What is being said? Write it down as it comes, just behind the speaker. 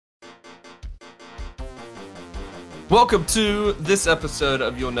Welcome to this episode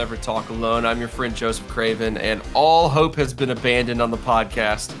of You'll Never Talk Alone. I'm your friend Joseph Craven, and all hope has been abandoned on the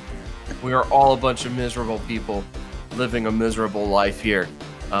podcast. We are all a bunch of miserable people living a miserable life here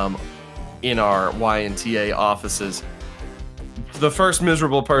in our YNTA offices. The first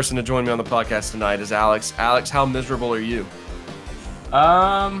miserable person to join me on the podcast tonight is Alex. Alex, how miserable are you?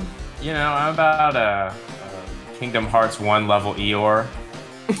 I'm about a Kingdom Hearts 1 level Eeyore.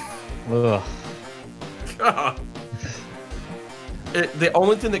 Ugh. God. The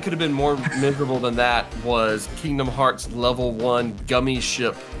only thing that could have been more miserable than that was Kingdom Hearts level 1 gummy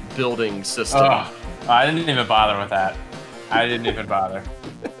ship building system. I didn't even bother with that. I didn't even bother.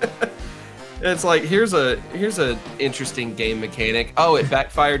 It's like, here's a interesting game mechanic. Oh, it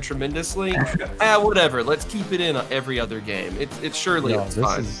backfired tremendously. Whatever. Let's keep it in every other game. It's surely it's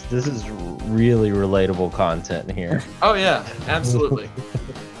fine. This is really relatable content here. Oh yeah, absolutely.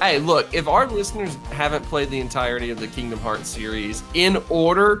 Hey, look, if our listeners haven't played the entirety of the Kingdom Hearts series in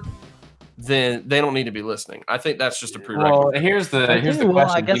order, then they don't need to be listening. I think that's just a prerequisite. Well, here's the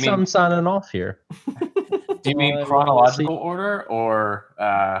question. I guess I'm signing off here. Do you mean chronological order or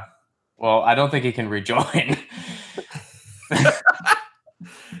well, I don't think he can rejoin.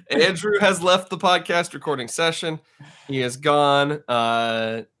 Andrew has left the podcast recording session. He has gone.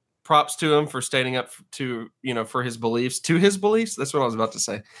 Props to him for standing up for his beliefs. To his beliefs. That's what I was about to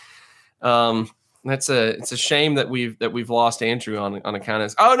say. It's a shame that we've lost Andrew on account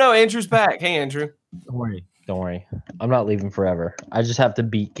of. Oh no, Andrew's back. Hey, Andrew. Don't worry. I'm not leaving forever. I just have to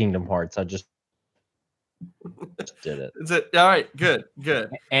beat Kingdom Hearts. I just did it. Is it all right? Good.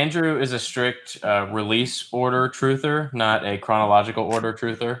 Andrew is a strict release order truther, not a chronological order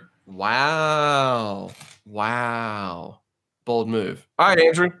truther. Wow. Bold move. All right,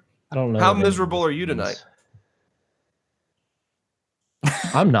 Andrew. I don't know. How miserable are you tonight?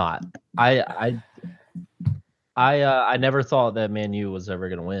 I'm not. I never thought that Man U was ever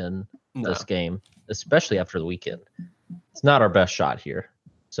going to win this game, especially after the weekend. It's not our best shot here.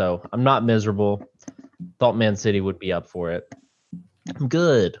 So I'm not miserable. Thought Man City would be up for it. I'm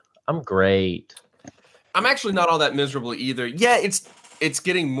good. I'm great. I'm actually not all that miserable either. Yeah, it's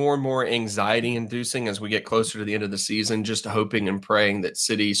getting more and more anxiety inducing as we get closer to the end of the season, just hoping and praying that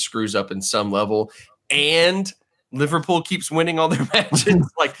City screws up in some level and Liverpool keeps winning all their matches.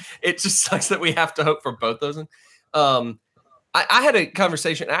 Like, it just sucks that we have to hope for both those. I had a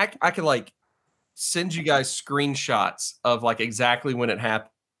conversation. I could like send you guys screenshots of like exactly when it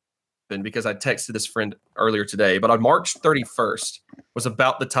happened because I texted this friend earlier today. But on March 31st was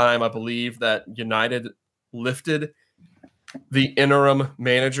about the time, I believe, that United lifted the interim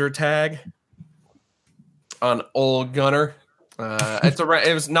manager tag on Old Gunner.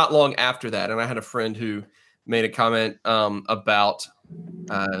 It was not long after that, and I had a friend who made a comment about how,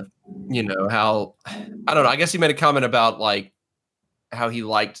 I don't know. I guess he made a comment about like how he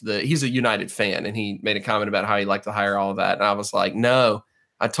liked he's a United fan, and he made a comment about how he liked to hire all of that. And I was like, no.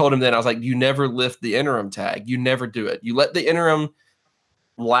 I told him then, I was like, you never lift the interim tag. You never do it. You let the interim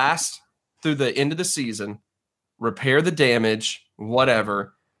last through the end of the season, repair the damage,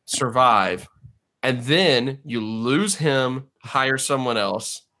 whatever, survive, and then you lose him, hire someone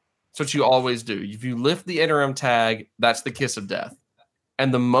else. That's what you always do. If you lift the interim tag, that's the kiss of death.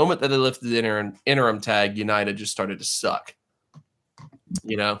 And the moment that they lifted the interim tag, United just started to suck.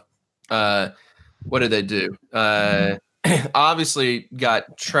 What did they do? Obviously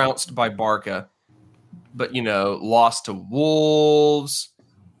got trounced by Barca, but, lost to Wolves.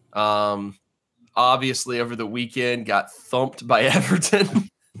 Obviously over the weekend got thumped by Everton.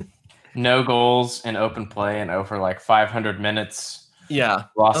 No goals in open play and over like 500 minutes. Yeah.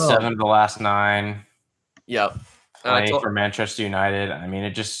 Lost 7 of the last 9. Yep. Playing for Manchester United. I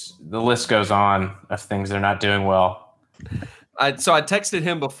mean, the list goes on of things they're not doing well. So I texted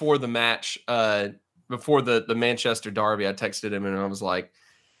him before the match, before the Manchester derby. I texted him and I was like,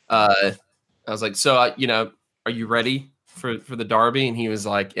 so are you ready for the derby? And he was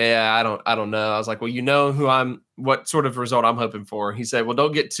like, yeah, I don't know. I was like, well, what sort of result I'm hoping for. He said, well,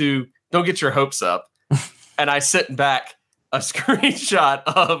 don't get your hopes up. And I sent back a screenshot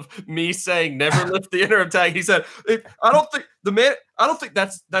of me saying never lift the interim tag. He said, I don't think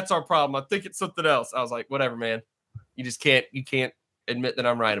that's our problem. I think it's something else. I was like, whatever, man. You can't admit that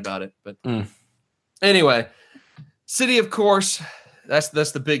I'm right about it. But anyway, City, of course, that's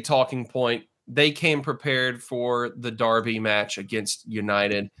the big talking point. They came prepared for the derby match against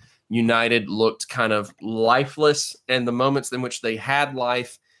United. United looked kind of lifeless, and the moments in which they had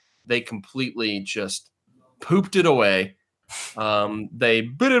life, they completely just pooped it away. They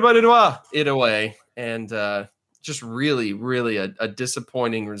it away, and Just really, really a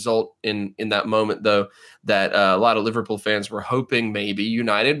disappointing result in that moment, though, that a lot of Liverpool fans were hoping maybe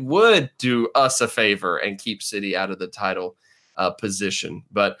United would do us a favor and keep City out of the title position.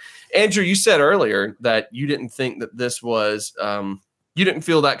 But Andrew, you said earlier that you didn't think that this was you didn't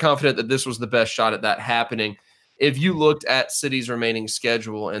feel that confident that this was the best shot at that happening. If you looked at City's remaining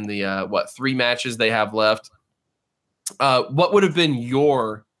schedule and the 3 matches they have left, what would have been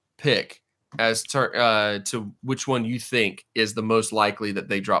your pick as to which one you think is the most likely that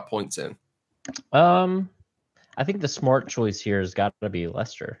they drop points in? I think the smart choice here has got to be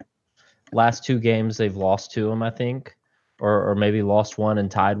Leicester. Last 2 games they've lost to them, I think, or maybe lost one and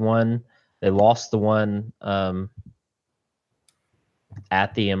tied one. They lost the one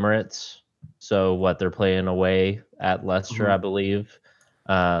at the Emirates. So they're playing away at Leicester, I believe.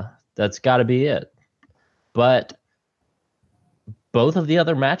 That's got to be it. But both of the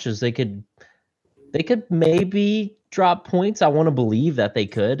other matches, they could maybe drop points. I want to believe that they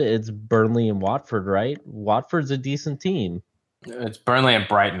could. It's Burnley and Watford, right? Watford's a decent team. It's Burnley and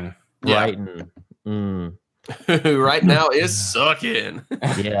Brighton. Brighton. Yeah. Who right now is sucking.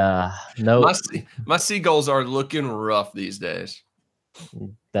 Yeah. No. My Seagulls are looking rough these days.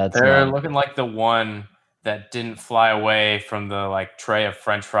 They're looking like the one that didn't fly away from the tray of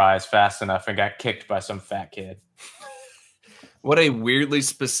French fries fast enough and got kicked by some fat kid. What a weirdly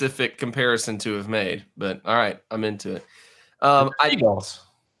specific comparison to have made, but all right, I'm into it. I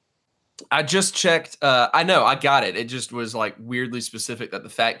just checked. I know, I got it. It just was weirdly specific that the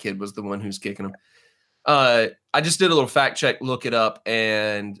fat kid was the one who's kicking him. I just did a little fact check, look it up,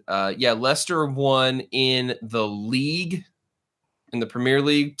 and Leicester won in the league, in the Premier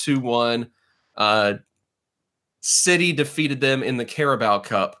League, 2-1. City defeated them in the Carabao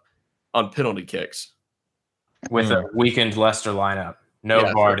Cup on penalty kicks. With a weakened Leicester lineup. No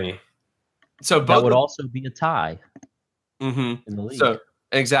Vardy. So that would also be a tie in the league. So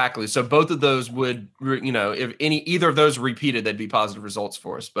exactly. So both of those would, if either of those repeated, they'd be positive results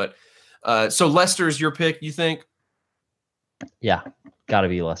for us. But so Leicester is your pick, you think? Yeah, got to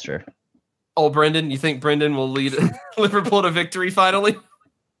be Leicester. Oh, Brendan, you think Brendan will lead Liverpool to victory finally?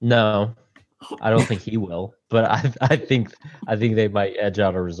 No, I don't think he will. But I think they might edge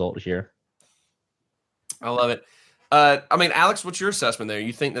out a result here. I love it. Alex, what's your assessment there?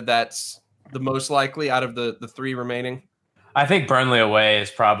 You think that that's the most likely out of the 3 remaining? I think Burnley away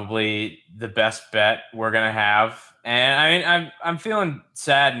is probably the best bet we're gonna have. And I'm feeling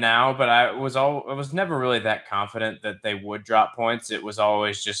sad now, but I was never really that confident that they would drop points. It was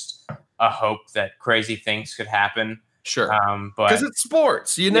always just a hope that crazy things could happen. Sure, but because it's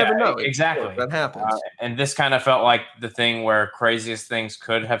sports, you never know. Exactly, that happens. And this kind of felt like the thing where craziest things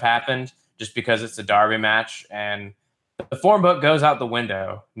could have happened, just because it's a derby match and the form book goes out the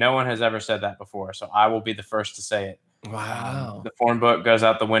window. No one has ever said that before, so I will be the first to say it. Wow. The form book goes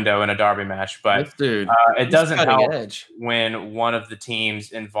out the window in a derby match, but it doesn't help when one of the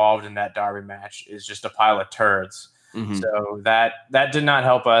teams involved in that derby match is just a pile of turds. So that did not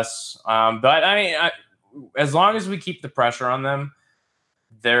help us. But as long as we keep the pressure on them,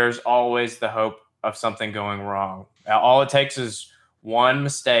 there's always the hope of something going wrong. All it takes is one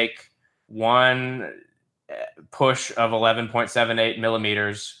mistake, one push of 11.78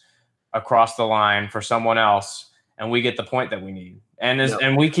 millimeters across the line for someone else, and we get the point that we need.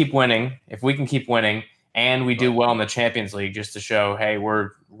 And we keep winning. If we can keep winning and we do well in the Champions League just to show, hey, we're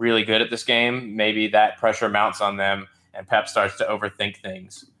really good at this game, maybe that pressure mounts on them and Pep starts to overthink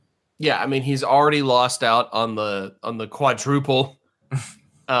things. Yeah, he's already lost out on the quadruple.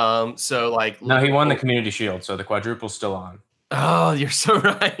 No, he won the Community Shield, so the quadruple's still on. Oh, you're so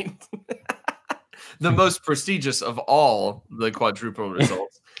right. The most prestigious of all the quadruple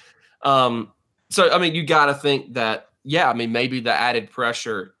results. So you got to think that, maybe the added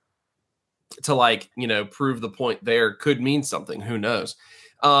pressure to prove the point there could mean something. Who knows?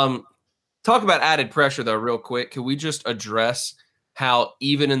 Talk about added pressure though, real quick. Can we just address how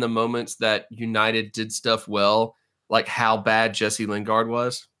even in the moments that United did stuff well, how bad Jesse Lingard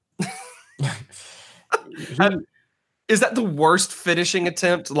was? Is that the worst finishing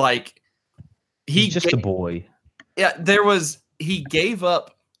attempt? He's just a boy. Yeah, he gave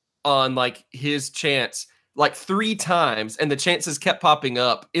up on his chance 3 times, and the chances kept popping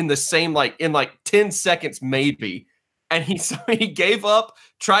up in the same in 10 seconds maybe. And he gave up,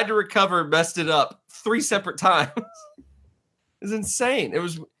 tried to recover, messed it up 3 separate times. It's insane.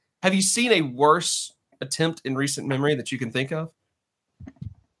 Have you seen a worse attempt in recent memory that you can think of?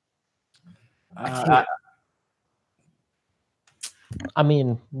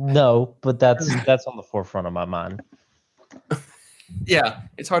 No, but that's on the forefront of my mind. Yeah,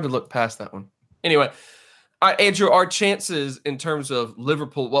 it's hard to look past that one. Anyway, Andrew, our chances in terms of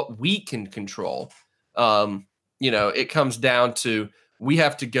Liverpool, what we can control, it comes down to we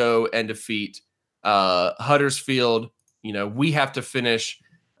have to go and defeat Huddersfield. We have to finish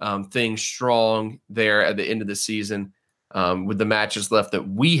things strong there at the end of the season with the matches left that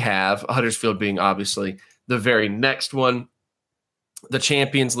we have, Huddersfield being obviously the very next one. The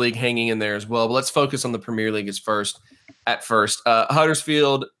Champions League hanging in there as well. But let's focus on the Premier League at first.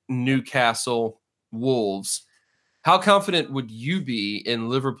 Huddersfield, Newcastle, Wolves. How confident would you be in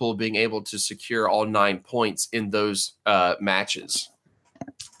Liverpool being able to secure all 9 points in those matches?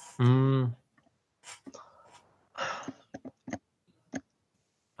 I'm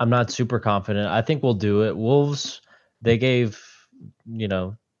not super confident. I think we'll do it. Wolves, they gave,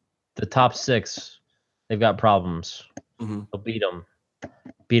 the top 6, they've got problems. Mm-hmm. They'll beat them.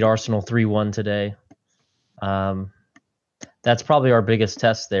 Beat Arsenal 3-1 today. That's probably our biggest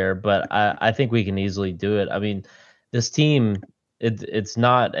test there, but I think we can easily do it. I mean, this team, it's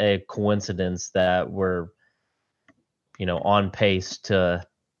not a coincidence that we're, on pace to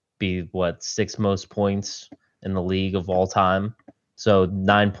be, 6th most points in the league of all time. So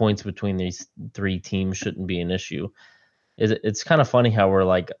 9 points between these 3 teams shouldn't be an issue. It's kind of funny how we're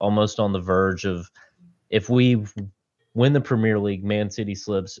like almost on the verge of, if we win the Premier League, Man City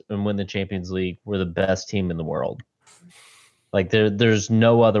slips, and win the Champions League, we're the best team in the world. Like there's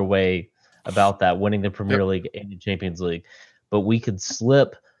no other way about that, winning the Premier League and the Champions League. But we could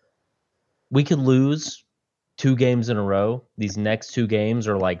slip. We could lose 2 games in a row. These next 2 games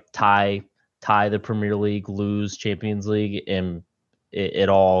are like tie the Premier League, lose Champions League, and it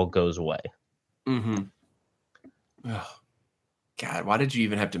all goes away. Mm-hmm. Oh, God, why did you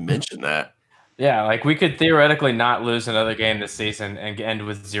even have to mention that? Yeah, like we could theoretically not lose another game this season and end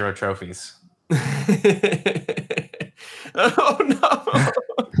with 0 trophies. Oh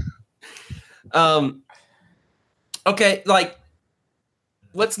no. Okay,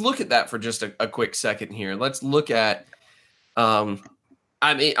 let's look at that for just a quick second here. Let's look at I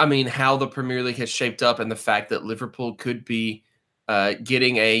mean how the Premier League has shaped up and the fact that Liverpool could be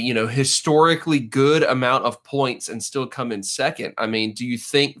getting a historically good amount of points and still come in second. I mean, do you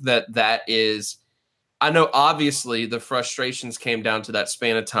think that is? I know obviously the frustrations came down to that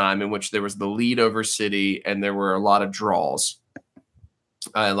span of time in which there was the lead over City and there were a lot of draws,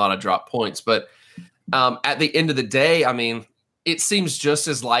 a lot of drop points. But at the end of the day, I mean, it seems just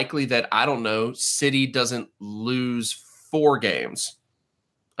as likely that, I don't know, City doesn't lose 4 games.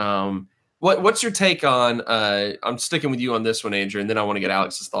 What's your take on I'm sticking with you on this one, Andrew, and then I want to get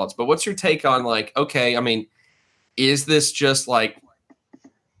Alex's thoughts. But what's your take on, okay, I mean, is this just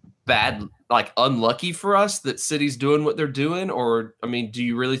bad, unlucky for us that City's doing what they're doing? Or, I mean, do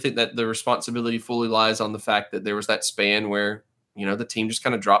you really think that the responsibility fully lies on the fact that there was that span where, the team just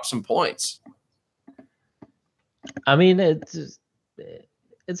kind of dropped some points? I mean, it's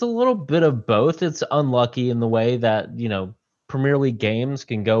a little bit of both. It's unlucky in the way that, Premier League games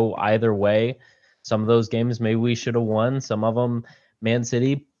can go either way. Some of those games maybe we should have won. Some of them, Man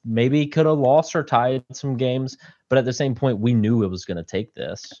City maybe could have lost or tied some games. But at the same point, we knew it was going to take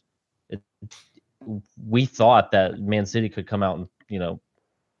this. We thought that Man City could come out and,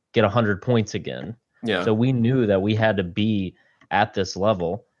 get 100 points again. Yeah. So we knew that we had to be at this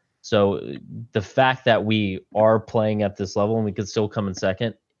level. So the fact that we are playing at this level and we could still come in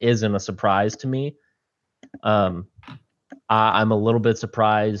second isn't a surprise to me. I'm a little bit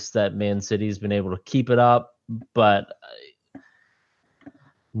surprised that Man City's been able to keep it up, but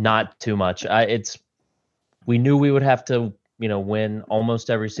not too much. We knew we would have to, win almost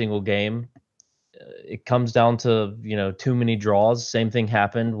every single game. It comes down to, too many draws. Same thing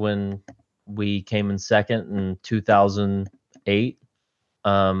happened when we came in second in 2008.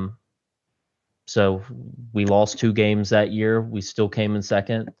 So we lost 2 games that year. We still came in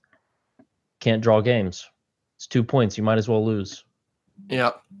second. Can't draw games. It's 2 points. You might as well lose.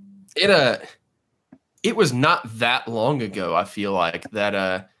 Yeah. It was not that long ago, I feel like,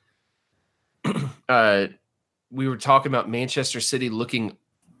 that we were talking about Manchester City looking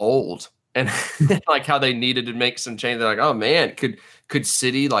old and how they needed to make some change. They're like, oh man, could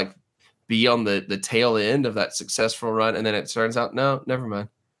City be on the tail end of that successful run? And then it turns out, no, never mind.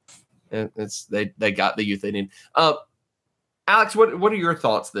 They got the youth they need. Alex, what are your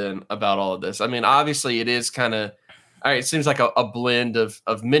thoughts then about all of this? I mean, obviously it is kind of, all right, it seems like a blend of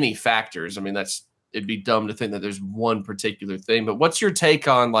many factors. I mean, it'd be dumb to think that there's one particular thing, but what's your take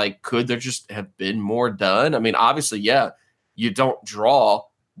on could there just have been more done? I mean, obviously, yeah, you don't draw,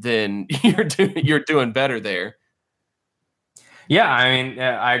 then you're doing better there. Yeah, I mean,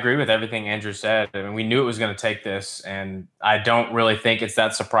 I agree with everything Andrew said. I mean, we knew it was going to take this, and I don't really think it's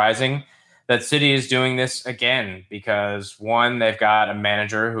that surprising that City is doing this again because, one, they've got a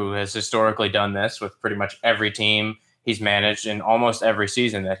manager who has historically done this with pretty much every team he's managed in almost every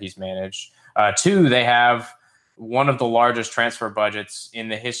season that he's managed. Two, they have one of the largest transfer budgets in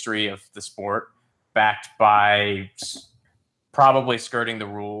the history of the sport, backed by probably skirting the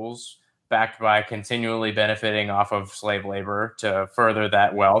rules, backed by continually benefiting off of slave labor to further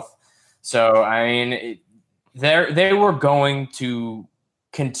that wealth. So, I mean, they were going to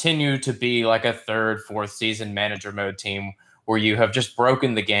continue to be like a third, fourth season manager mode team where you have just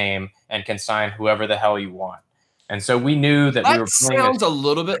broken the game and can sign whoever the hell you want. And so we knew that we were playing. Sounds a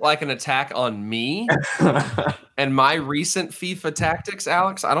little bit like an attack on me and my recent FIFA tactics,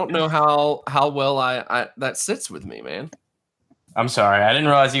 Alex. I don't know how well I that sits with me, man. I'm sorry. I didn't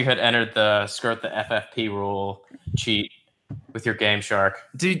realize you had entered the skirt the FFP rule cheat with your Game Shark.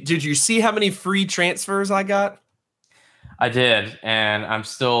 Did you see how many free transfers I got? I did, and I'm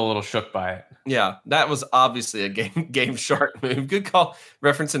still a little shook by it. Yeah, that was obviously a Game Shark move. Good call,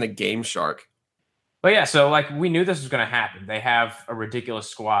 referencing a Game Shark. But yeah, so like we knew this was going to happen. They have a ridiculous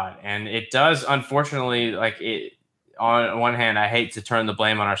squad, and it does, unfortunately, like it. On one hand, I hate to turn the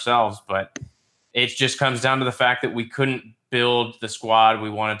blame on ourselves, but it just comes down to the fact that we couldn't build the squad we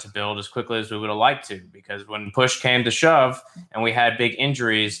wanted to build as quickly as we would have liked to, because when push came to shove and we had big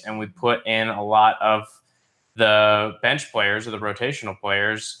injuries and we put in a lot of the bench players or the rotational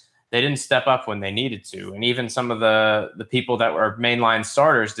players, they didn't step up when they needed to. And even some of the people that were mainline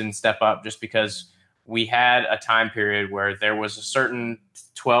starters didn't step up just because we had a time period where there was a certain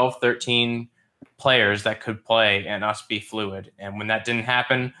 12, 13 players that could play and us be fluid. And when that didn't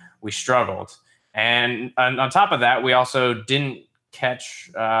happen, we struggled. And on top of that, we also didn't catch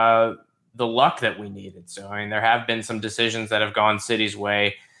the luck that we needed. So, I mean, there have been some decisions that have gone City's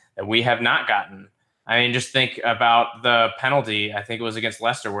way that we have not gotten. I mean, just think about the penalty. I think it was against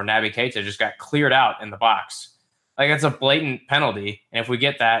Leicester where Naby Keita just got cleared out in the box. Like, that's a blatant penalty. And if we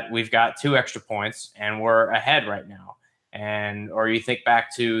get that, we've got 2 extra points and we're ahead right now. Or you think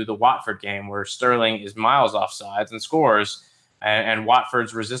back to the Watford game where Sterling is miles offsides and scores, and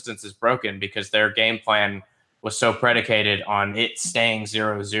Watford's resistance is broken because their game plan was so predicated on it staying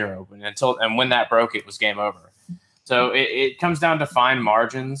 0-0. And when that broke, it was game over. So it comes down to fine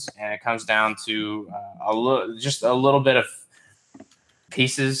margins, and it comes down to a little bit of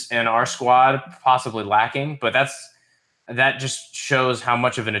pieces in our squad possibly lacking. But that just shows how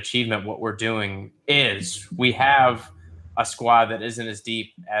much of an achievement what we're doing is. We have a squad that isn't as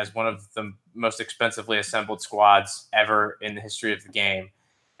deep as one of the most expensively assembled squads ever in the history of the game.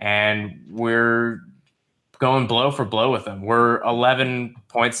 And we're going blow for blow with them. We're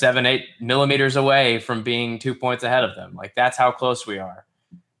 11.78 millimeters away from being 2 points ahead of them. Like, that's how close we are.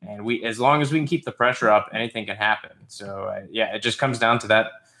 And as long as we can keep the pressure up, anything can happen. So yeah, it just comes down to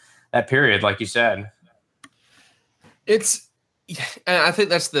that period, like you said. And I think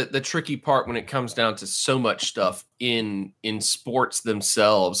that's the tricky part when it comes down to so much stuff in sports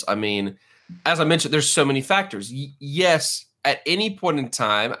themselves. I mean, as I mentioned, there's so many factors. Yes, at any point in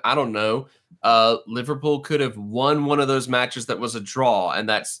time, I don't know, Liverpool could have won one of those matches that was a draw, and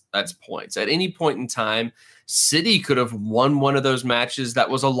that's points. At any point in time, City could have won one of those matches that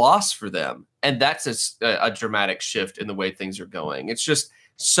was a loss for them, and that's a dramatic shift in the way things are going. It's just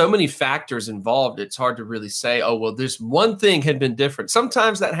so many factors involved. It's hard to really say, oh, well, this one thing had been different.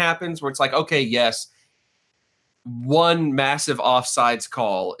 Sometimes that happens where it's like, okay, yes, one massive offsides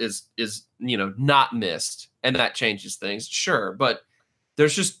call is not missed, and that changes things. Sure, but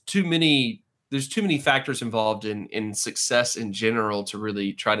there's just too many factors involved in success in general to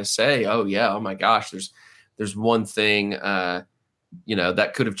really try to say, oh yeah, oh my gosh, there's one thing that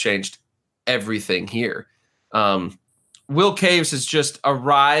could have changed everything here. Will Caves has just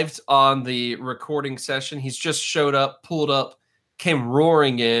arrived on the recording session. He's just showed up, pulled up, came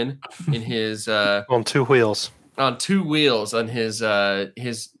roaring in his on 2 wheels. On 2 wheels on his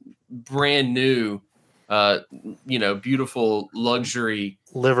brand new beautiful luxury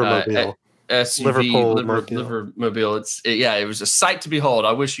Livermobile. SUV Livermobile. It was a sight to behold.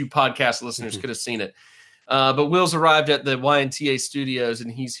 I wish you podcast listeners could have seen it. But Will's arrived at the YNTA studios,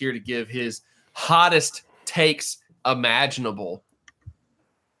 and he's here to give his hottest takes imaginable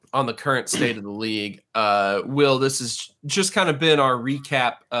on the current state of the league. Will, this has just kind of been our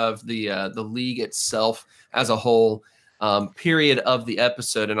recap of the league itself as a whole, period of the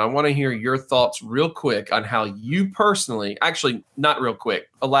episode. And I want to hear your thoughts real quick on how you personally, actually not real quick,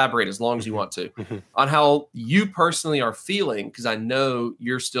 elaborate as long as you want to, on how you personally are feeling, because I know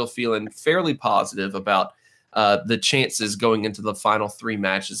you're still feeling fairly positive about the chances going into the final 3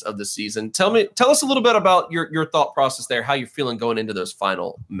 matches of the season. Tell us a little bit about your thought process there, how you're feeling going into those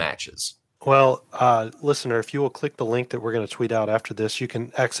final matches. Well, listener, if you will click the link that we're going to tweet out after this, you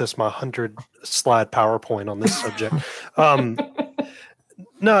can access my 100-slide PowerPoint on this subject.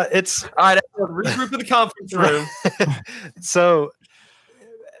 No, it's all right. Regroup in the conference room. So,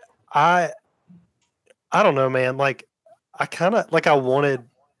 I don't know, man. Like, I kind of like I wanted.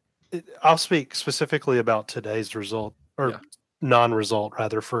 I'll speak specifically about today's result or non-result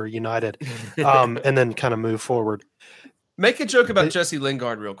rather for United, and then kind of move forward. Make a joke about Jesse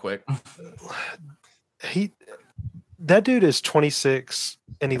Lingard real quick. That dude is 26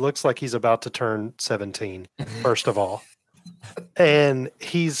 and he looks like he's about to turn 17, first of all. And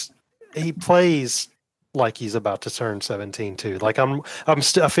he plays like he's about to turn 17 too. Like I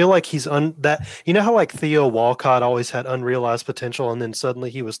feel like he's that, you know how like Theo Walcott always had unrealized potential and then suddenly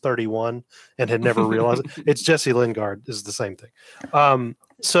he was 31 and had never realized it. It's Jesse Lingard is the same thing.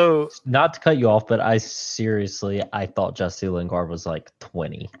 So not to cut you off, but I thought Jesse Lingard was like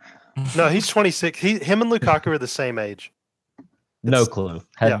 20. No, he's 26. Him and Lukaku are the same age. No clue.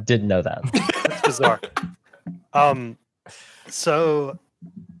 Didn't know that. It's bizarre. So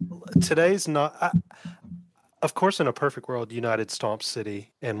today's not. Of course, in a perfect world, United stomps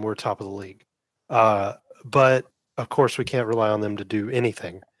City and we're top of the league. But of course, we can't rely on them to do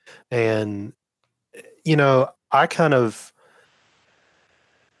anything. And I kind of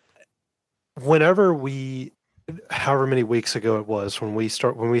however many weeks ago it was when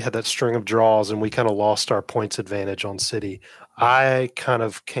we had that string of draws and we kind of lost our points advantage on City, I kind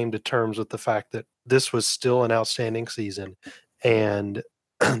of came to terms with the fact that this was still an outstanding season and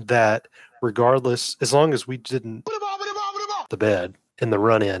that regardless, as long as we didn't the bed in the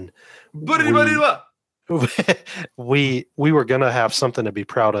run in, we were going to have something to be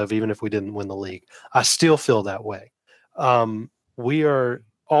proud of even if we didn't win the league. I still feel that way. We are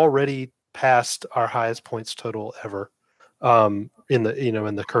already past our highest points total ever in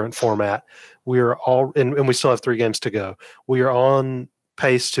the current format. We are all and we still have 3 games to go. We are on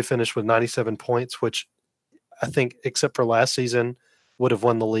pace to finish with 97 points, which I think except for last season would have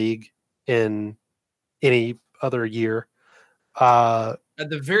won the league in any other year. At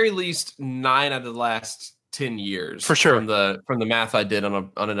the very least 9 out of the last 10 years for sure from the math I did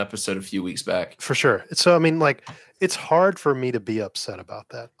on an episode a few weeks back. For sure. So I mean, like, it's hard for me to be upset about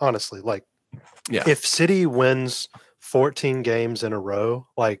that, honestly. Like, if City wins 14 games in a row,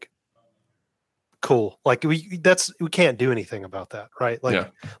 like, cool. Like we can't do anything about that, right?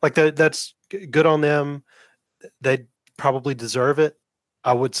 Like that's good on them. They probably deserve it.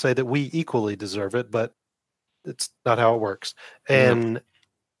 I would say that we equally deserve it, but it's not how it works. And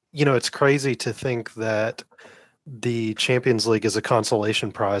it's crazy to think that the Champions League is a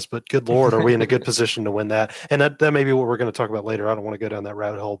consolation prize, but good Lord, are we in a good position to win that? And that may be what we're going to talk about later. I don't want to go down that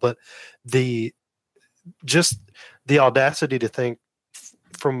rabbit hole, but the audacity to think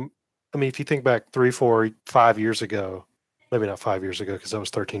if you think back 3, 4, 5 years ago, maybe not 5 years ago, because I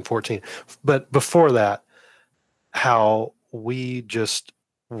was 13, 14, but before that, how we just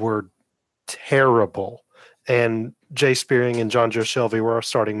were terrible. And Jay Spearing and John Joe Shelby were our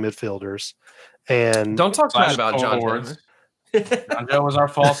starting midfielders. And don't talk bad about John Joe. John Joe was our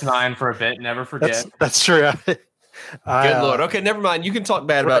false 9 for a bit. Never forget. That's true. Good Lord. Okay, never mind. You can talk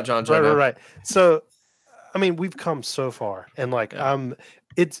bad about John Joe. Right. So, I mean, we've come so far, and like,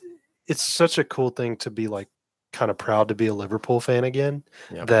 it's such a cool thing to be like kind of proud to be a Liverpool fan again.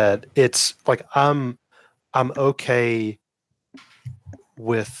 Yeah. That it's like I'm okay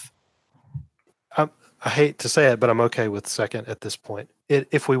with. I hate to say it, but I'm okay with second at this point.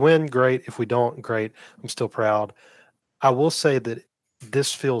 If we win, great. If we don't, great. I'm still proud. I will say that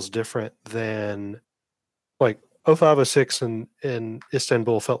this feels different than like 05-06 in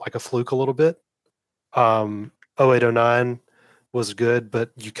Istanbul felt like a fluke a little bit. 08-09 was good,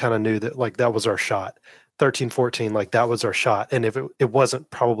 but you kind of knew that like that was our shot. 13-14, like that was our shot. And if it wasn't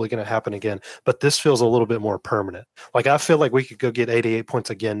probably going to happen again, but this feels a little bit more permanent. Like I feel like we could go get 88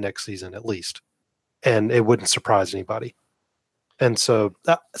 points again next season at least. And it wouldn't surprise anybody. And so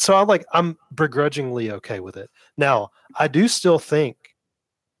I'm begrudgingly okay with it. Now, I do still think,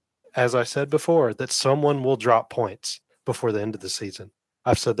 as I said before, that someone will drop points before the end of the season.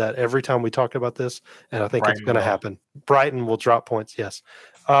 I've said that every time we talk about this, and I think it's going to happen. Brighton will drop points, yes.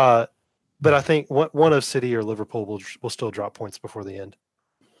 But I think one of City or Liverpool will still drop points before the end.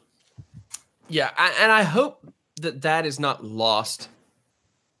 Yeah, and I hope that is not lost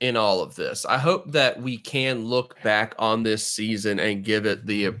in all of this. I hope that we can look back on this season and give it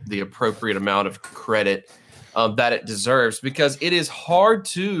the appropriate amount of credit that it deserves, because it is hard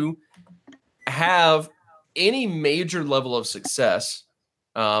to have any major level of success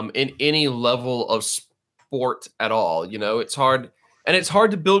in any level of sport at all. It's hard. And it's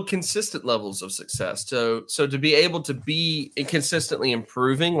hard to build consistent levels of success. So to be able to be consistently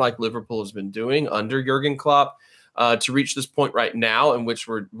improving like Liverpool has been doing under Jurgen Klopp, to reach this point right now in which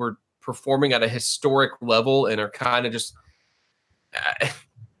we're performing at a historic level and are kind of just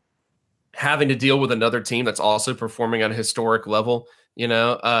having to deal with another team that's also performing at a historic level,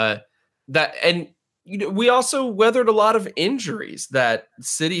 we also weathered a lot of injuries that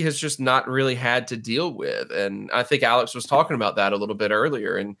City has just not really had to deal with. And I think Alex was talking about that a little bit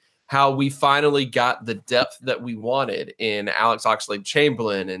earlier and how we finally got the depth that we wanted in Alex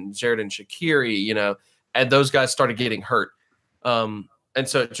Oxlade-Chamberlain and Xherdan Shaqiri, and those guys started getting hurt. And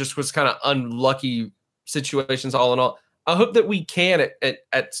so it just was kind of unlucky situations all in all. I hope that we can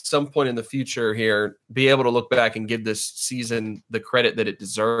at some point in the future here be able to look back and give this season the credit that it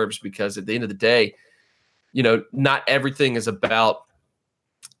deserves, because at the end of the day, not everything is about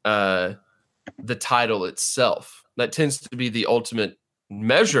the title itself. That tends to be the ultimate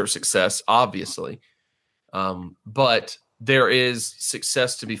measure of success, obviously. But there is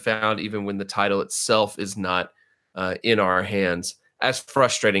success to be found even when the title itself is not in our hands, as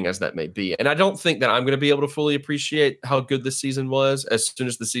frustrating as that may be. And I don't think that I'm going to be able to fully appreciate how good this season was as soon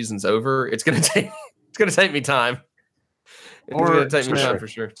as the season's over. It's going to take me time. It's going to take me time for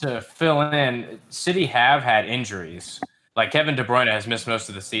sure. To fill in, City have had injuries. Like Kevin De Bruyne has missed most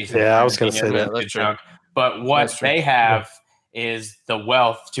of the season. Yeah, I was going to say that. That's true. But what they have is the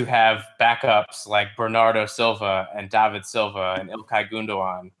wealth to have backups like Bernardo Silva and David Silva and Ilkay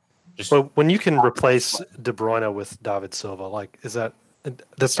Gundogan. But when you can replace De Bruyne with David Silva, like, is that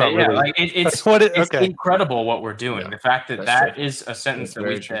that's not really? Like it's incredible what we're doing. The fact that is a sentence that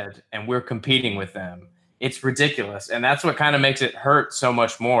we said, and we're competing with them. It's ridiculous. And that's what kind of makes it hurt so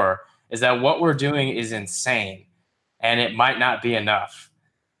much more, is that what we're doing is insane, and it might not be enough.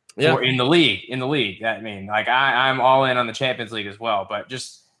 Yeah. Or in the league. I mean, like I'm all in on the Champions League as well, but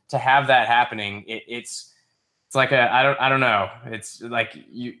just to have that happening, it's like I don't know. It's like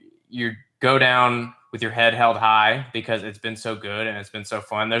you go down with your head held high because it's been so good and it's been so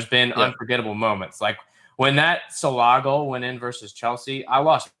fun. There's been unforgettable moments. Like when that Salah goal went in versus Chelsea, I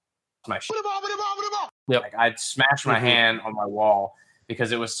lost my shit. Yep. Like I'd smash my hand on my wall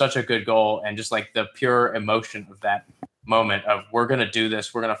because it was such a good goal, and just like the pure emotion of that moment of we're going to do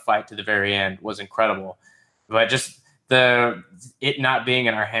this, we're going to fight to the very end was incredible. But just it not being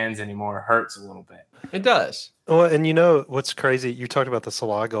in our hands anymore hurts a little bit. It does. Well, and what's crazy? You talked about the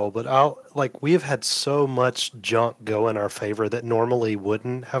Salah goal, but we have had so much junk go in our favor that normally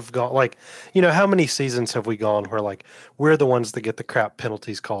wouldn't have gone. Like, how many seasons have we gone where like we're the ones that get the crap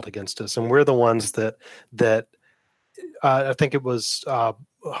penalties called against us, and we're the ones that I think it was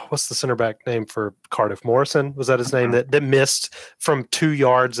what's the center back name for Cardiff? Morrison, was that his name? That missed from 2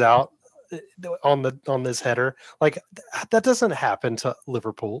 yards out on this header. Like that doesn't happen to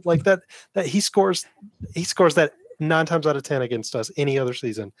Liverpool. Like that he scores that 9 times out of 10 against us any other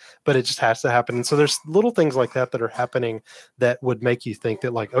season, but it just has to happen. And so there's little things like that are happening that would make you think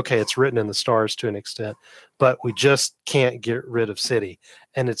that like, okay, it's written in the stars to an extent, but we just can't get rid of City.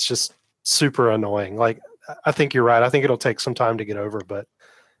 And it's just super annoying. Like, I think you're right. I think it'll take some time to get over, but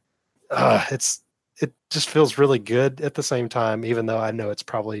it just feels really good at the same time, even though I know it's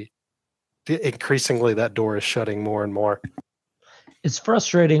probably increasingly that door is shutting more and more. It's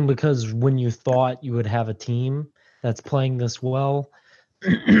frustrating because when you thought you would have a team that's playing this well,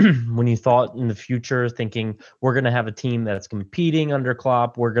 when you thought in the future thinking we're going to have a team that's competing under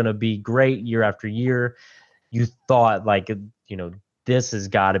Klopp, we're going to be great year after year, you thought like, this has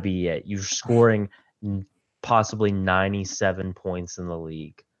got to be it. You're scoring possibly 97 points in the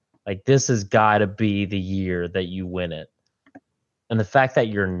league. Like this has got to be the year that you win it. And the fact that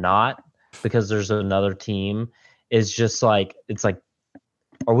you're not, because there's another team, is just like, it's like,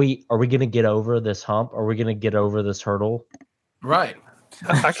 are we going to get over this hump? Are we going to get over this hurdle? Right.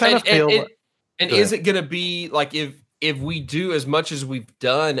 I kind of feel. And is it going to be like if we do as much as we've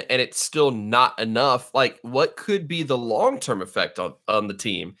done and it's still not enough? Like, what could be the long-term effect on the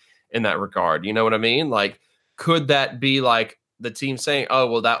team in that regard? You know what I mean? Like, could that be like the team saying, "Oh,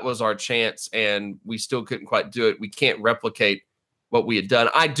 well, that was our chance, and we still couldn't quite do it. We can't replicate what we had done."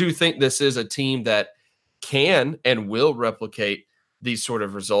 I do think this is a team that can and will replicate these sort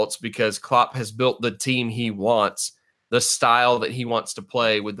of results because Klopp has built the team he wants, the style that he wants to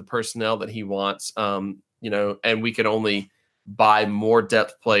play with the personnel that he wants, and we can only buy more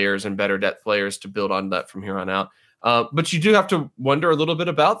depth players and better depth players to build on that from here on out. But you do have to wonder a little bit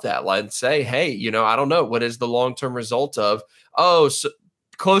about that, like say, hey, I don't know, what is the long-term result of,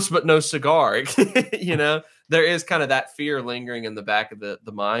 close but no cigar? There is kind of that fear lingering in the back of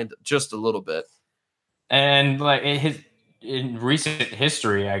the mind just a little bit. And like in recent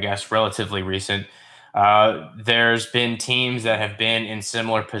history, I guess, relatively recent, there's been teams that have been in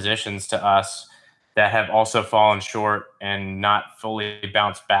similar positions to us that have also fallen short and not fully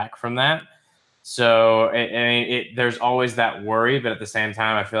bounced back from that. So there's always that worry, but at the same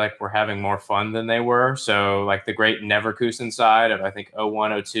time, I feel like we're having more fun than they were. So like the great Neverkusen side of, I think,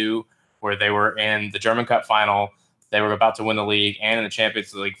 01-02, where they were in the German Cup final, they were about to win the league and in the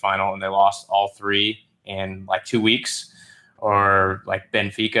Champions League final, and they lost all three in like 2 weeks. Or like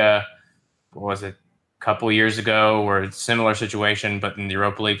Benfica, what was it, a couple years ago, where it's a similar situation, but in the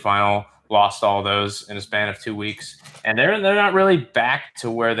Europa League final, lost all those in a span of 2 weeks. And they're not really back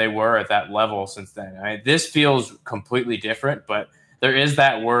to where they were at that level since then. I mean, this feels completely different, but there is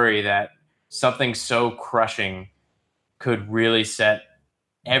that worry that something so crushing could really set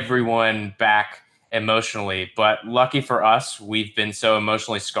everyone back emotionally. But lucky for us, we've been so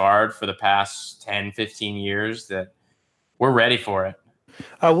emotionally scarred for the past 10, 15 years that we're ready for it.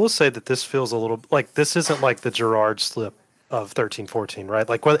 I will say that this feels a little like this isn't like the Gerrard slip of 13-14, right?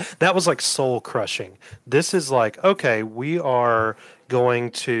 Like that was like soul crushing. This is like, okay, we are going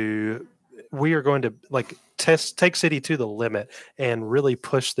to like take City to the limit and really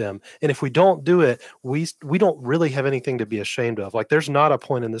push them. And if we don't do it, we don't really have anything to be ashamed of. Like there's not a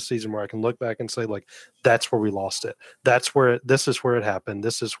point in this season where I can look back and say like that's where we lost it. This is where it happened.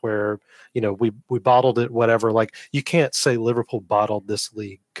 This is where, we bottled it, whatever. Like you can't say Liverpool bottled this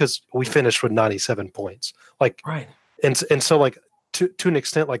league because we finished with 97 points. Like right. And so like to an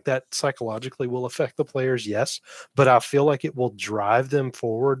extent like that psychologically will affect the players, yes, but I feel like it will drive them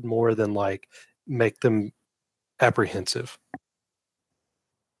forward more than like make them apprehensive.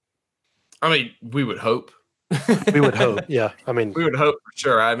 I mean, we would hope. We would hope, yeah. I mean, we would hope for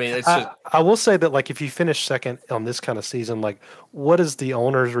sure. I mean, it's just. I will say that, like, if you finish second on this kind of season, like, what is the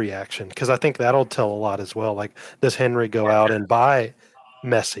owner's reaction? Because I think that'll tell a lot as well. Like, does Henry go out and buy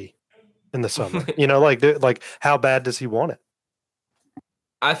Messi in the summer? Like how bad does he want it?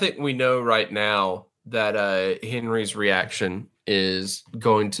 I think we know right now that Henry's reaction is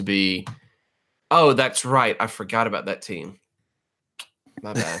going to be, oh, that's right, I forgot about that team.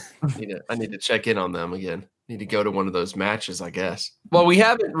 My bad. I need to check in on them again. Need to go to one of those matches, I guess. Well, we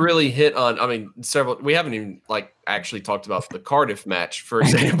haven't really hit on, we haven't even actually talked about the Cardiff match, for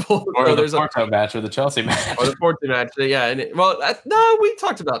example. Or the Porto match or the Chelsea match. Or the Porto match. Yeah. No, we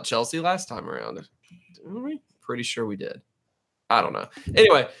talked about Chelsea last time around. Were we? Pretty sure we did. I don't know.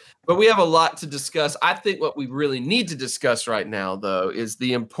 Anyway, but we have a lot to discuss. I think what we really need to discuss right now, though, is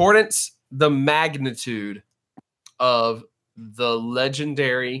the importance, the magnitude of the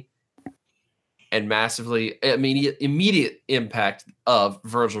legendary and massively immediate impact of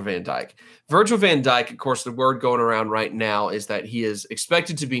Virgil van Dijk. Virgil van Dijk, of course, the word going around right now is that he is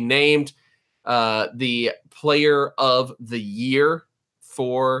expected to be named the player of the year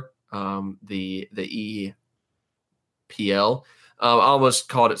for the EPL. I almost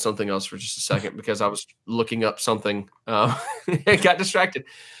called it something else for just a second because I was looking up something. It got distracted.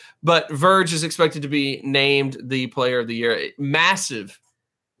 But Verge is expected to be named the player of the year. Massive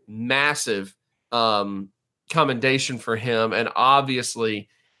commendation for him, and obviously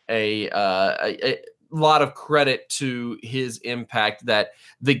a lot of credit to his impact that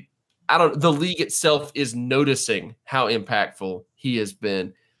the league itself is noticing how impactful he has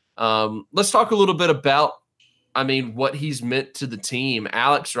been. Let's talk a little bit about what he's meant to the team.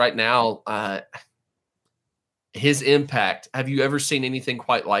 Alex, right now, his impact. Have you ever seen anything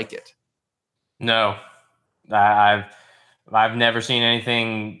quite like it? No. I've never seen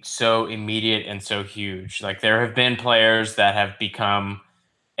anything so immediate and so huge. Like there have been players that have become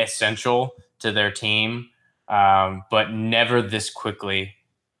essential to their team, but never this quickly.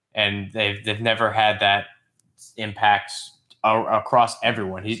 And they've never had that impact across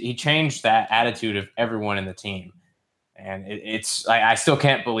everyone. He changed that attitude of everyone in the team. And it's I still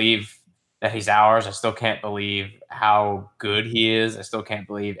can't believe that he's ours. I still can't believe how good he is. I still can't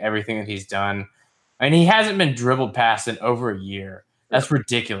believe everything that he's done. And he hasn't been dribbled past in over a year. That's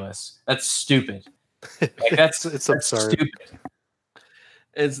ridiculous. That's stupid. It's absurd. Stupid.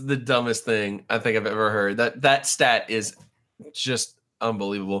 It's the dumbest thing I think I've ever heard. That stat is just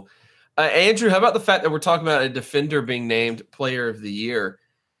unbelievable. Andrew, how about the fact that we're talking about a defender being named player of the year?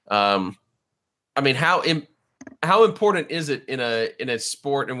 How important is it in a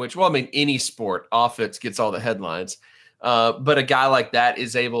sport in which, any sport, offense gets all the headlines. But a guy like that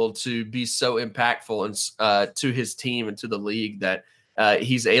is able to be so impactful and to his team and to the league that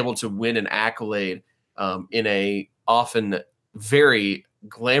he's able to win an accolade in a often very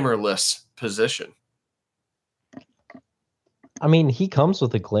glamourless position. He comes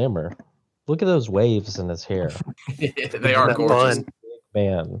with a glamour. Look at those waves in his hair. They are gorgeous.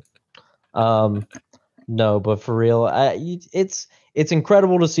 Man. No, but for real, it's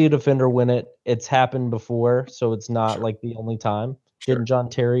incredible to see a defender win it. It's happened before, so it's not like the only time. Sure. Didn't John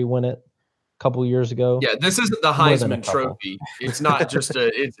Terry win it a couple years ago? Yeah, this isn't the Heisman Trophy. It's not just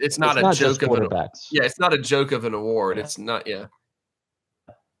a. It's not a joke of an. Yeah, it's not a joke of an award. It's not. Yeah.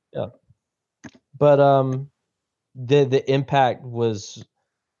 Yeah. But the impact was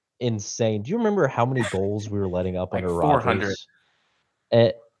insane. Do you remember how many goals we were letting up like under 400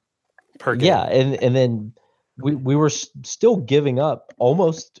 Rodgers? Per game. Yeah, and then we were still giving up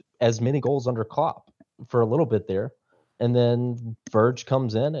almost as many goals under Klopp for a little bit there, and then Verge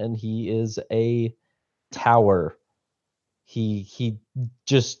comes in and he is a tower. He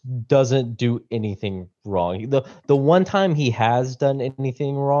just doesn't do anything wrong. The one time he has done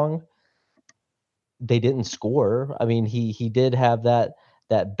anything wrong, they didn't score. I mean, he did have that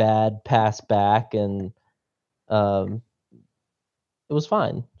bad pass back, and it was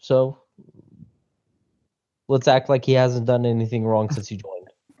fine. So let's act like he hasn't done anything wrong since he joined.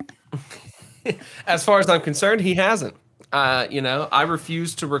 As far as I'm concerned, he hasn't. I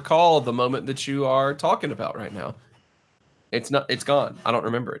refuse to recall the moment that you are talking about right now. It's gone. I don't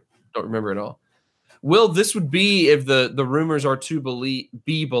remember it. Don't remember it all. Will, this would be if the rumors are to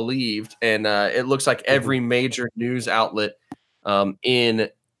be believed, and it looks like every major news outlet in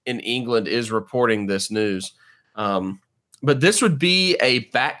England is reporting this news. But this would be a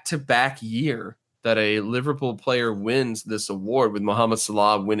back-to-back year that a Liverpool player wins this award, with Mohamed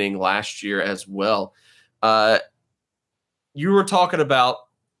Salah winning last year as well. You were talking about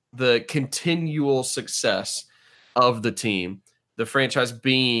the continual success of the team, the franchise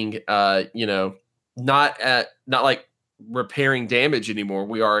being, not like repairing damage anymore.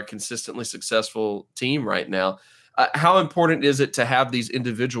 We are a consistently successful team right now. How important is it to have these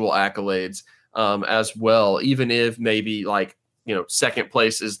individual accolades as well, even if maybe second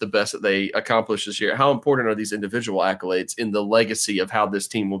place is the best that they accomplished this year? How important are these individual accolades in the legacy of how this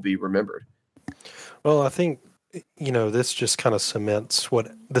team will be remembered? Well, I think, this just kind of cements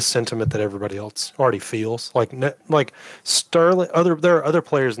the sentiment that everybody else already feels. Like Sterling, there are other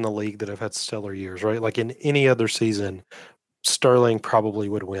players in the league that have had stellar years, right? Like in any other season, Sterling probably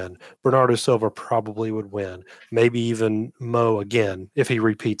would win. Bernardo Silva probably would win. Maybe even Mo again, if he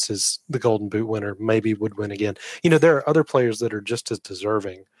repeats as the Golden Boot winner, maybe would win again. There are other players that are just as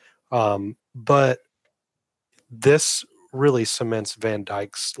deserving. But this really cements Van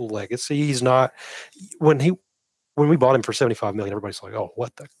Dijk's legacy. He's not when we bought him for $75 million, everybody's like, "Oh,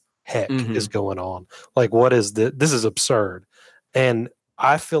 what the heck is going on? Like, what is this? This is absurd." And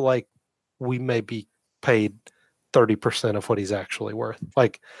I feel like we may be paid 30% of what he's actually worth.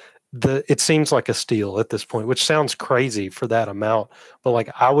 Like, it seems like a steal at this point, which sounds crazy for that amount. But like,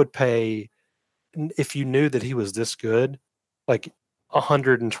 I would pay, if you knew that he was this good, like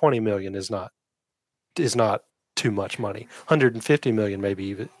 $120 million is not too much money. $150 million maybe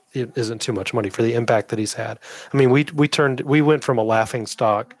even it isn't too much money for the impact that he's had. I mean, we went from a laughing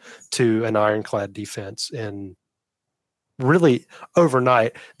stock to an ironclad defense, and really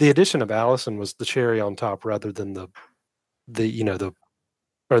overnight, the addition of Alisson was the cherry on top rather than the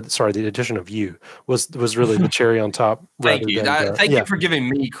addition of you was really the cherry on top. Thank you. Thank you for giving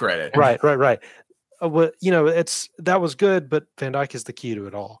me credit. Right. Well, that was good, but Van Dijk is the key to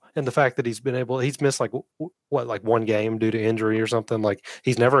it all. And the fact that he's missed like one game due to injury or something. Like,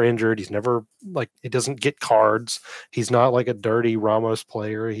 he's never injured. He's never, he doesn't get cards. He's not like a dirty Ramos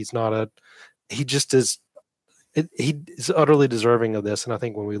player. He just is. He is utterly deserving of this. And I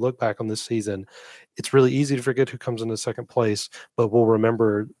think when we look back on this season, it's really easy to forget who comes into second place, but we'll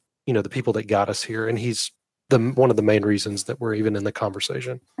remember, the people that got us here. And he's one of the main reasons that we're even in the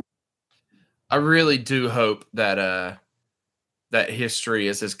conversation. I really do hope that that history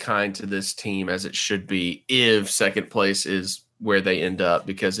is as kind to this team as it should be if second place is where they end up,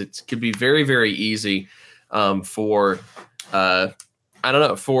 because it could be very, very easy for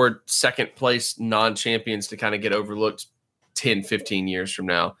second place non-champions to kind of get overlooked 10, 15 years from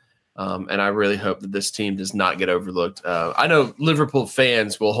now. And I really hope that this team does not get overlooked. I know Liverpool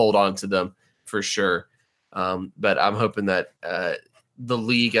fans will hold on to them for sure. But I'm hoping that the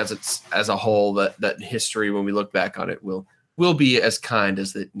league as a whole, that history, when we look back on it, will be as kind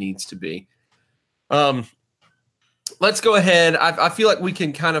as it needs to be. Let's go ahead. I feel like we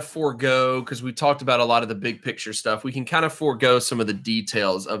can kind of forego, because we talked about a lot of the big picture stuff. We can kind of forego some of the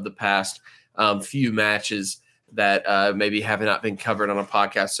details of the past few matches that maybe have not been covered on a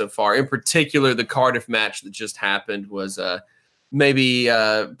podcast so far. In particular, the Cardiff match that just happened was maybe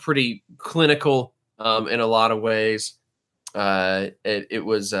pretty clinical in a lot of ways. It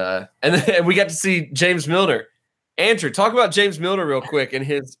was, and then we got to see James Milner. Andrew, talk about James Milner real quick and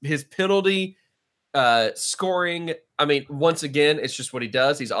his penalty scoring. I mean, once again, it's just what he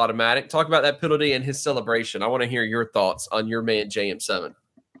does. He's automatic. Talk about that penalty and his celebration. I want to hear your thoughts on your man JM7.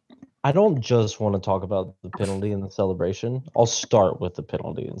 I don't just want to talk about the penalty and the celebration. I'll start with the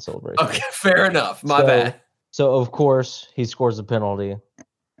penalty and celebration. Okay, fair enough. My bad. So, of course, he scores a penalty.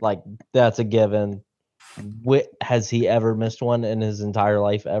 Like, that's a given. Has he ever missed one in his entire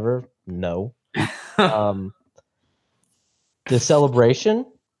life ever? No. The celebration,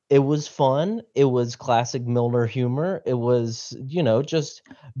 it was fun. It was classic Milner humor. It was, just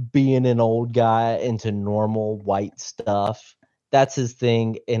being an old guy into normal white stuff. That's his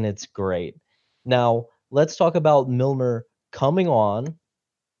thing, and it's great. Now, let's talk about Milner coming on.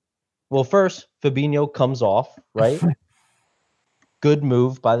 Well, first, Fabinho comes off, right? Good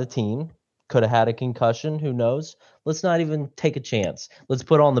move by the team. Could have had a concussion. Who knows? Let's not even take a chance. Let's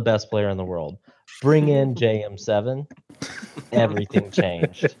put on the best player in the world. Bring in JM7. Everything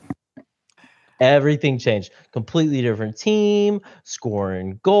changed. Everything changed. Completely different team,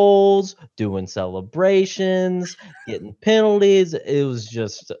 scoring goals, doing celebrations, getting penalties. It was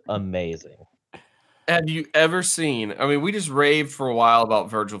just amazing. Have you ever seen, I mean, we just raved for a while about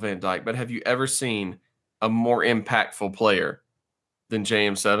Virgil van Dijk, but have you ever seen a more impactful player than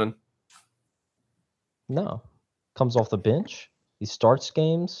JM7? No. Comes off the bench. He starts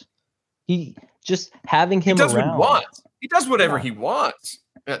games. He just having him around. What he wants. He does whatever he wants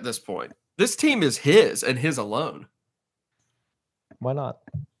at this point. This team is his and his alone. Why not?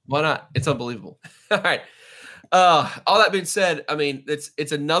 Why not? It's unbelievable. All right. All that being said, I mean,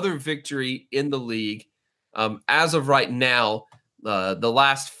 it's another victory in the league. As of right now, the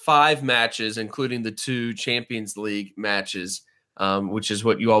last 5 matches, including the 2 Champions League matches, which is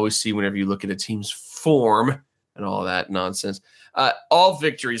what you always see whenever you look at a team's form and all that nonsense. All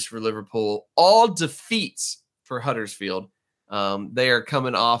victories for Liverpool, all defeats for Huddersfield. They are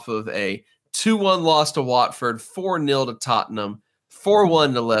coming off of a 2-1 loss to Watford, 4-0 to Tottenham,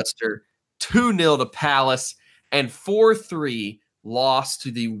 4-1 to Leicester, 2-0 to Palace, and 4-3 loss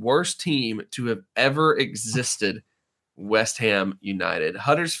to the worst team to have ever existed, West Ham United.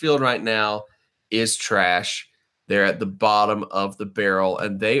 Huddersfield right now is trash. They're at the bottom of the barrel,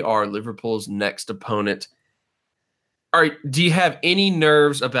 and they are Liverpool's next opponent. All right, do you have any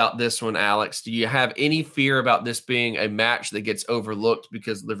nerves about this one, Alex? Do you have any fear about this being a match that gets overlooked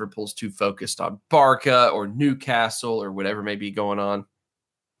because Liverpool's too focused on Barca or Newcastle or whatever may be going on?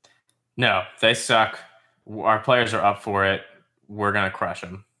 No, they suck. Our players are up for it. We're going to crush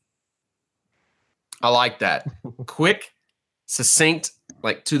them. I like that. Quick, succinct,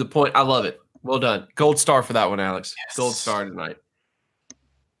 like to the point. I love it. Well done. Gold star for that one, Alex. Yes. Gold star tonight.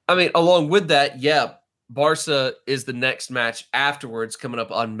 I mean, along with that, yeah, Barca is the next match afterwards coming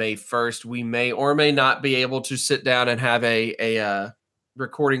up on May 1st. We may or may not be able to sit down and have a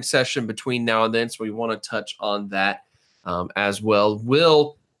recording session between now and then, so we want to touch on that as well.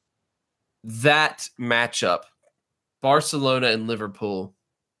 Will that matchup, Barcelona and Liverpool,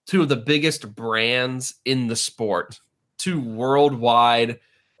 2 of the biggest brands in the sport, 2 worldwide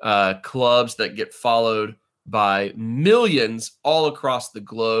clubs that get followed by millions all across the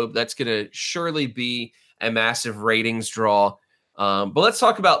globe. That's going to surely be a massive ratings draw. But let's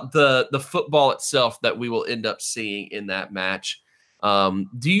talk about the football itself that we will end up seeing in that match.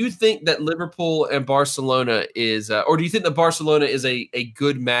 Do you think that Liverpool and Barcelona is, or do you think that Barcelona is a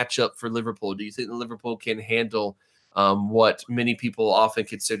good matchup for Liverpool? Do you think that Liverpool can handle what many people often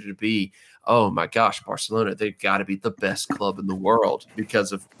consider to be, oh my gosh, Barcelona, they've got to be the best club in the world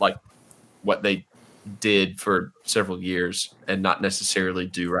because of like what they did for several years and not necessarily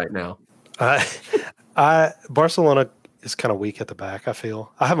do right now? Barcelona is kind of weak at the back, I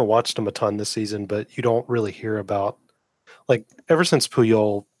feel. I haven't watched them a ton this season, but you don't really hear about, like, ever since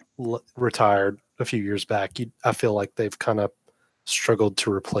Puyol retired a few years back, I feel like they've kind of struggled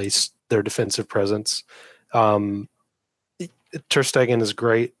to replace their defensive presence. Ter Stegen is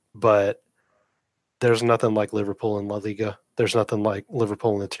great, but there's nothing like Liverpool in La Liga. There's nothing like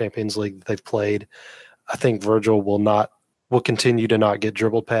Liverpool in the Champions League that they've played. I think Virgil will continue to not get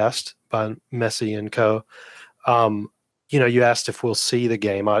dribbled past by Messi and co. You asked if we'll see the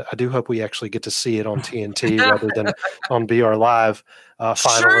game. I do hope we actually get to see it on TNT rather than on BR Live.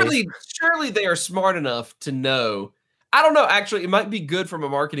 Finally. Surely they are smart enough to know. I don't know. Actually, it might be good from a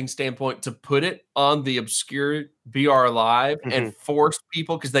marketing standpoint to put it on the obscure BR Live and force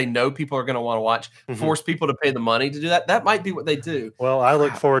people, because they know people are going to want to watch, force people to pay the money to do that. That might be what they do. Well, I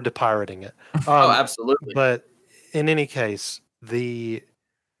look forward to pirating it. Absolutely. But in any case,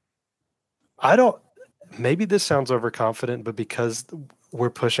 maybe this sounds overconfident, but because we're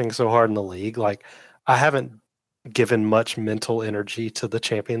pushing so hard in the league, like I haven't given much mental energy to the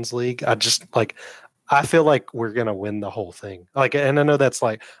Champions League. I feel like we're gonna win the whole thing. Like, and I know that's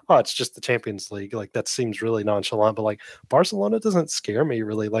like, oh, it's just the Champions League. Like that seems really nonchalant, but like Barcelona doesn't scare me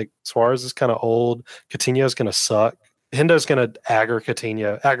really. Like Suarez is kind of old. Coutinho's gonna suck. Hendo's gonna agger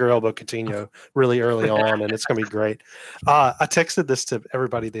elbow Coutinho really early on, and it's gonna be great. I texted this to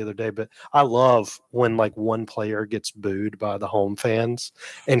everybody the other day, but I love when like one player gets booed by the home fans,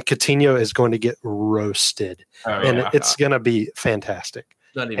 and Coutinho is going to get roasted, it's gonna be fantastic.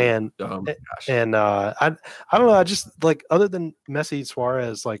 Not even I don't know. I just like, other than Messi,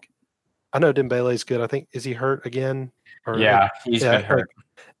 Suarez, like I know Dembele's good. I think, is he hurt again? He's been hurt,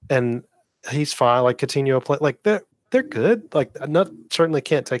 and he's fine. Like Coutinho play, like they're good. Like certainly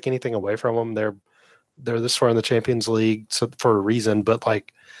can't take anything away from them. They're this far in the Champions League for a reason. But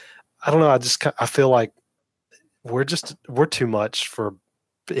like, I don't know. I feel like we're too much for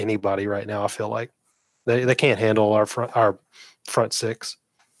anybody right now. I feel like they can't handle our front six.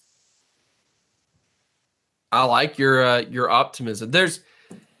 I like your optimism. There's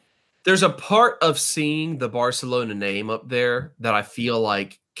a part of seeing the Barcelona name up there that I feel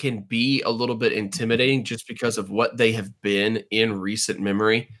like can be a little bit intimidating just because of what they have been in recent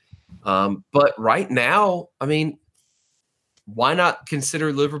memory. But right now, I mean, why not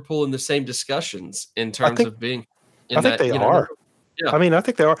consider Liverpool in the same discussions in terms of being in I think they are. Yeah. I mean, I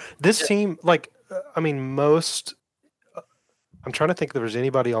think they are. This team, like, I mean, I'm trying to think if there was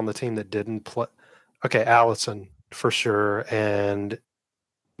anybody on the team that didn't play. Okay, Alisson for sure, and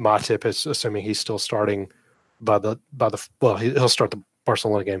Matip is, assuming he's still starting he'll start the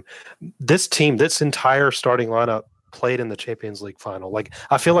Barcelona game. This team, this entire starting lineup played in the Champions League final. Like,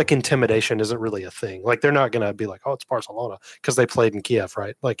 I feel like intimidation isn't really a thing. Like, they're not going to be like, oh, it's Barcelona because they played in Kiev,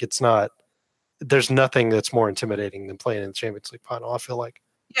 right? Like, it's not. There's nothing that's more intimidating than playing in the Champions League final, I feel like.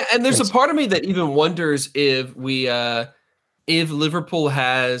 Yeah, and there's a part of me that even wonders if if Liverpool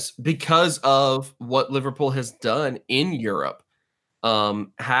has, because of what Liverpool has done in Europe,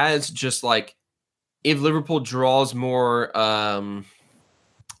 has just like, if Liverpool draws more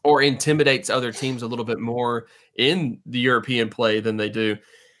or intimidates other teams a little bit more in the European play than they do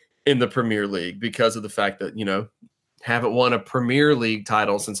in the Premier League, because of the fact that, haven't won a Premier League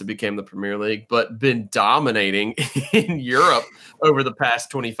title since it became the Premier League, but been dominating in Europe over the past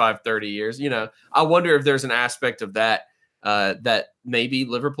 25, 30 years. I wonder if there's an aspect of that that maybe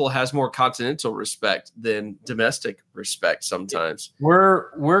Liverpool has more continental respect than domestic respect sometimes.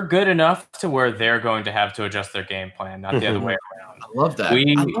 We're good enough to where they're going to have to adjust their game plan, not the other way around. I love that.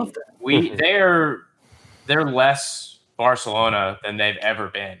 They're less Barcelona than they've ever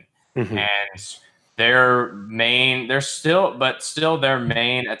been. And they're still their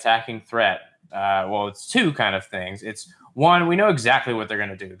main attacking threat. It's two kind of things. It's one, we know exactly what they're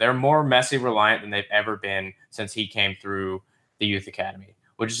going to do. They're more Messi reliant than they've ever been since he came through the youth academy,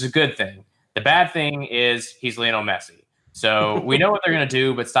 which is a good thing. The bad thing is he's Lionel Messi. So we know what they're going to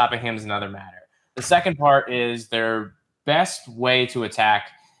do, but stopping him is another matter. The second part is their best way to attack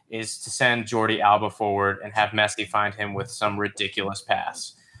is to send Jordi Alba forward and have Messi find him with some ridiculous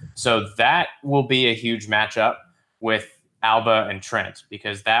pass. So that will be a huge matchup with Alba and Trent,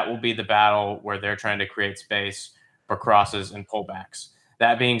 because that will be the battle where they're trying to create space for crosses and pullbacks.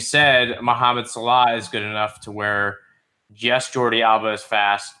 That being said, Mohamed Salah is good enough to where, yes, Jordi Alba is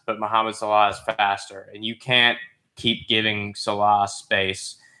fast, but Mohamed Salah is faster. And you can't keep giving Salah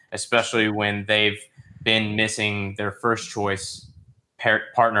space, especially when they've been missing their first choice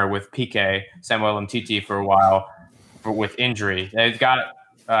partner with Piqué, Samuel Umtiti, for a while with injury. They've got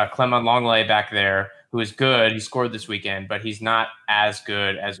Clement Longley back there, who is good. He scored this weekend, but he's not as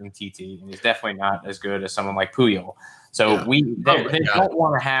good as Umtiti, and he's definitely not as good as someone like Puyol. So they don't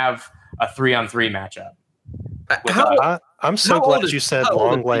want to have a 3-on-3 matchup. I'm so glad you said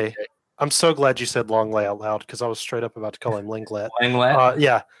Longley. I'm so glad you said Longley out loud, because I was straight up about to call him Linglet. Linglet?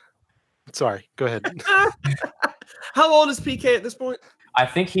 Yeah. Sorry. Go ahead. How old is PK at this point? I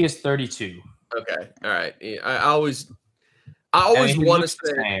think he is 32. Okay. All right. I always want to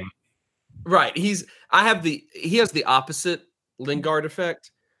say same. Right. He has the opposite Lingard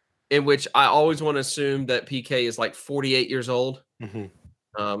effect, in which I always want to assume that PK is like 48 years old. Mm-hmm.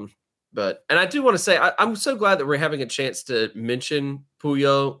 And I do want to say, I'm so glad that we're having a chance to mention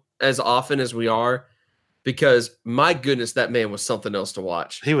Puyol as often as we are, because my goodness, that man was something else to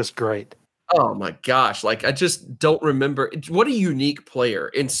watch. He was great. Oh my gosh. Like, I just don't remember. What a unique player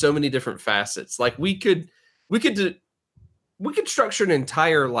in so many different facets. Like, we could structure an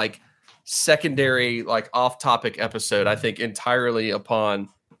entire like secondary, like off topic episode, I think, entirely upon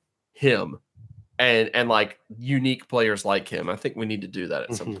him and like unique players like him. I think we need to do that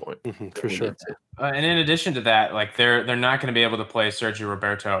at some point. For sure. And in addition to that, like they're not going to be able to play Sergio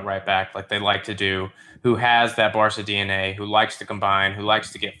Roberto at right back like they like to do, who has that Barca DNA, who likes to combine, who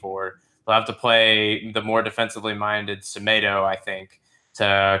likes to get forward. They'll have to play the more defensively minded Semedo, I think,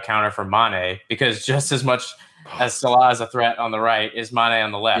 to counter for Mane, because just as much as Salah is a threat on the right is Mane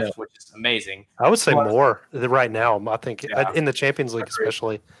on the left, which is amazing. I would say more right now. I think in the Champions League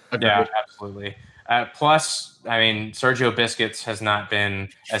especially. Yeah, absolutely. Plus, I mean, Sergio Busquets has not been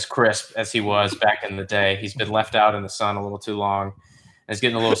as crisp as he was back in the day. He's been left out in the sun a little too long. And it's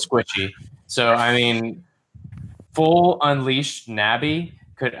getting a little squishy. So, I mean, full unleashed Naby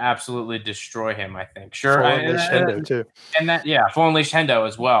could absolutely destroy him, I think. Sure. Full unleashed Hendo, too. And that, full unleashed Hendo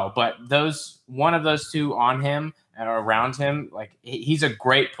as well. But one of those two on him and around him, like, he's a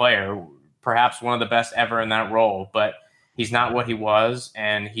great player, perhaps one of the best ever in that role. But he's not what he was,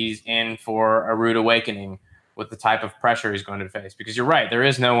 and he's in for a rude awakening with the type of pressure he's going to face. Because you're right, there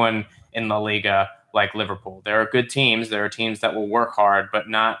is no one in La Liga like Liverpool. There are good teams. There are teams that will work hard, but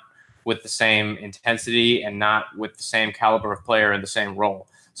not with the same intensity and not with the same caliber of player in the same role.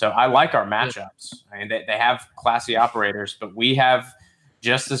 So I like our matchups. I mean, they have classy operators, but we have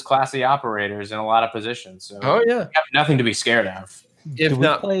just as classy operators in a lot of positions. So we have nothing to be scared of. Do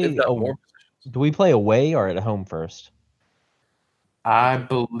we play away or at home first? I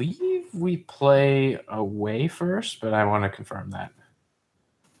believe we play away first, but I want to confirm that.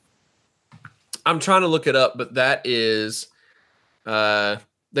 I'm trying to look it up, but that is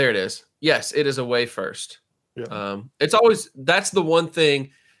there it is. Yes, it is away first. Yeah. It's always, that's the one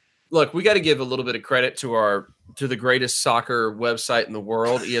thing. Look, we got to give a little bit of credit to the greatest soccer website in the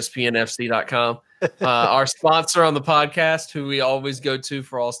world, ESPNFC.com. Our sponsor on the podcast, who we always go to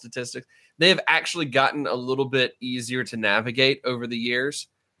for all statistics. They have actually gotten a little bit easier to navigate over the years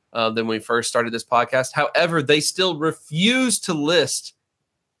than when we first started this podcast. However, they still refuse to list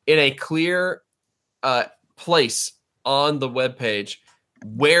in a clear place on the webpage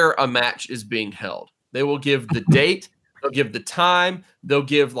where a match is being held. They will give the date, they'll give the time, they'll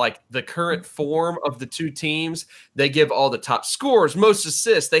give like the current form of the two teams. They give all the top scores, most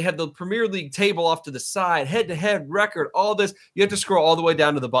assists. They have the Premier League table off to the side, head-to-head record, all this. You have to scroll all the way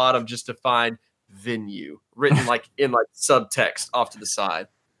down to the bottom just to find venue written like in like subtext off to the side.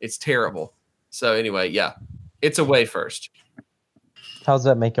 It's terrible. So anyway, yeah, it's away first. How does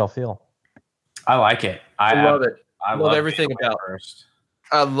that make y'all feel? I like it. I love it. I love everything about it.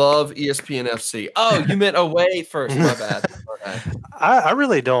 I love ESPN FC. Oh, you meant away first. My bad. I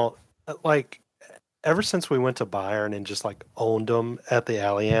really don't like. Ever since we went to Bayern and just like owned them at the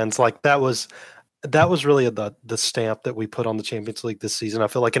Allianz, like that was really the stamp that we put on the Champions League this season. I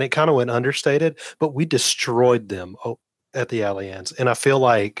feel like, and it kind of went understated, but we destroyed them at the Allianz, and I feel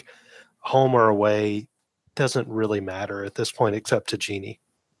like home or away doesn't really matter at this point, except to Genie.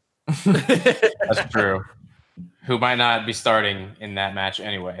 That's true. Who might not be starting in that match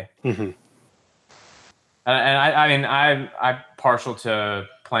anyway. Mm-hmm. And I mean, I'm partial to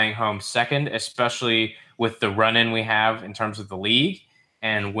playing home second, especially with the run-in we have in terms of the league.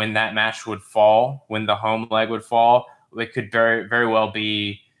 And when that match would fall, when the home leg would fall, it could very, very well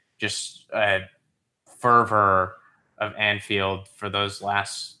be just a fervor of Anfield for those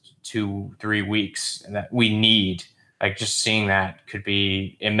last 2-3 weeks that we need. Like, just seeing that could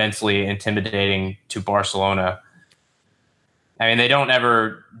be immensely intimidating to Barcelona. I mean, they don't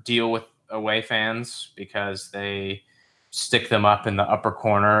ever deal with away fans because they stick them up in the upper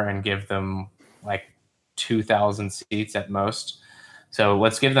corner and give them like 2,000 seats at most. So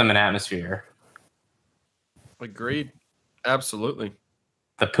let's give them an atmosphere. Agreed. Absolutely.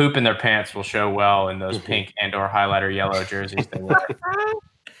 The poop in their pants will show well in those pink and/or highlighter yellow jerseys they wear.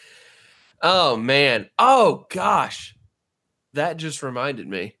 Oh, man. Oh, gosh. That just reminded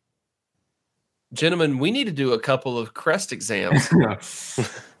me. Gentlemen, we need to do a couple of crest exams.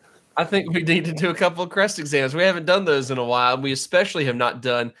 I think we need to do a couple of crest exams. We haven't done those in a while. We especially have not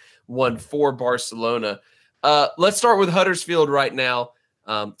done one for Barcelona. Let's start with Huddersfield right now.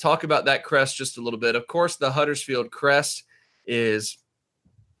 Talk about that crest just a little bit. Of course, the Huddersfield crest is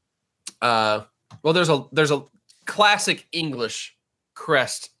there's a classic English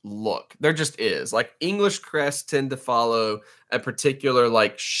crest look. There just is. Like, English crests tend to follow a particular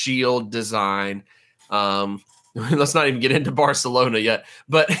like shield design. Let's not even get into Barcelona yet,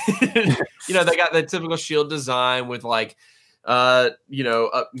 but they got that typical shield design with like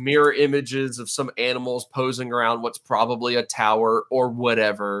mirror images of some animals posing around what's probably a tower or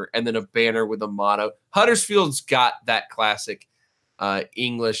whatever, and then a banner with a motto. Huddersfield's got that classic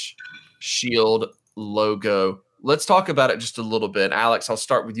English shield logo let's talk about it just a little bit. Alex, I'll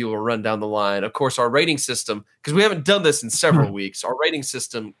start with you. We'll run down the line. Of course, our rating system, because we haven't done this in several weeks, our rating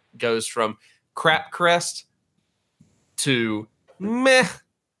system goes from crap crest to meh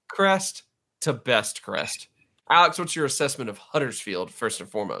crest to best crest. Alex, what's your assessment of Huddersfield, first and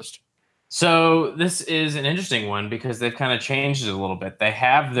foremost? So this is an interesting one because they've kind of changed it a little bit. They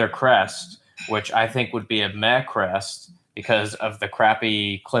have their crest, which I think would be a meh crest because of the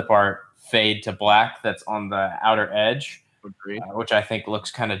crappy clip art fade to black that's on the outer edge, which I think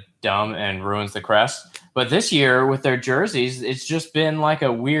looks kind of dumb and ruins the crest. But this year with their jerseys, it's just been like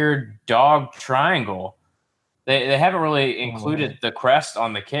a weird dog triangle. They haven't really included the crest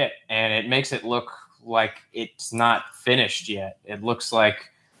on the kit, and it makes it look like it's not finished yet. It looks like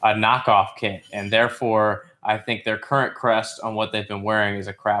a knockoff kit, and therefore I think their current crest on what they've been wearing is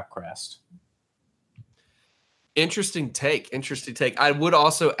a crap crest. Interesting take. I would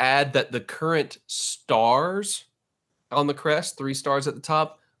also add that the current stars on the crest, 3 stars at the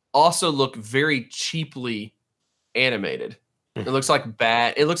top, also look very cheaply animated. It looks like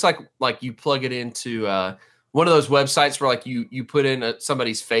bad. It looks like you plug it into one of those websites where like you put in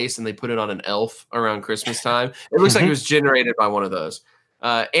somebody's face and they put it on an elf around Christmas time. It looks like it was generated by one of those.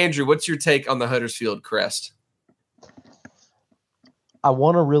 Andrew, what's your take on the Huddersfield crest? I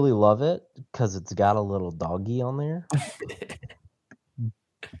want to really love it because it's got a little doggy on there.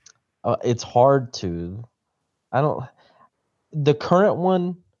 It's hard to. The current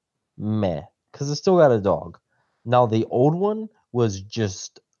one, meh, because it's still got a dog. Now the old one was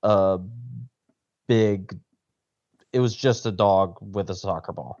just a big. It was just a dog with a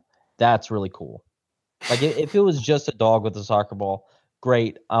soccer ball. That's really cool. Like if it was just a dog with a soccer ball,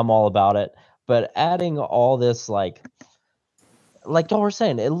 great. I'm all about it. But adding all this like y'all were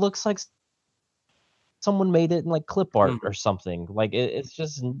saying, it looks like someone made it in like clip art or something. Like it's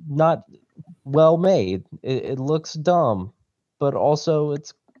just not well made. It looks dumb, but also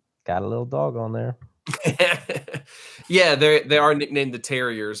it's got a little dog on there. Yeah, they are nicknamed the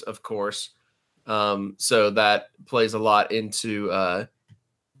Terriers, of course. So that plays a lot into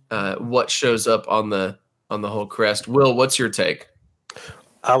what shows up on the whole crest. Will, what's your take?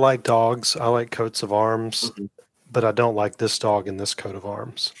 I like dogs. I like coats of arms, but I don't like this dog in this coat of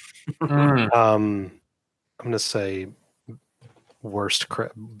arms. I'm going to say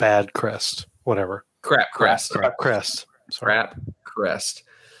bad crest, whatever. Crap crest. Crest. Sorry. Crap crest.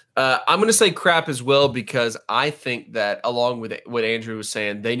 I'm going to say crap as well because I think that along with what Andrew was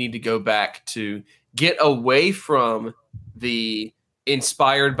saying, they need to go back to get away from the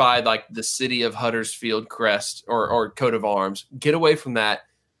inspired by like the city of Huddersfield crest or coat of arms. Get away from that.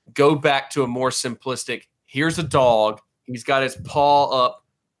 Go back to a more simplistic, here's a dog. He's got his paw up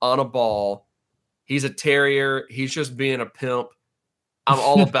on a ball. He's a terrier. He's just being a pimp. I'm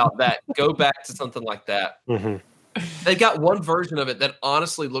all about that. Go back to something like that. They've got one version of it that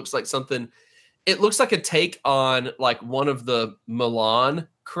honestly looks like something. It looks like a take on like one of the Milan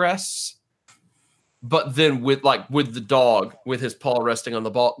crests, but then with the dog with his paw resting on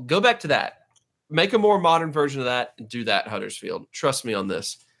the ball. Go back to that. Make a more modern version of that and do that, Huddersfield. Trust me on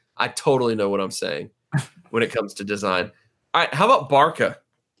this. I totally know what I'm saying when it comes to design. All right, how about Barca?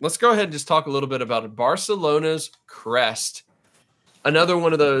 Let's go ahead and just talk a little bit about Barcelona's crest. Another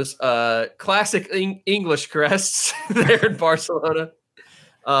one of those classic English crests there in Barcelona.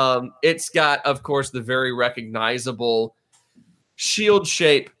 It's got, of course, the very recognizable shield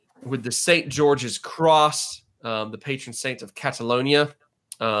shape with the St. George's cross, the patron saint of Catalonia.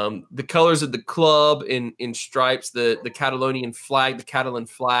 The colors of the club in stripes, the Catalonian flag, the Catalan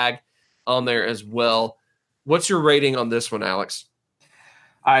flag on there as well. What's your rating on this one, Alex?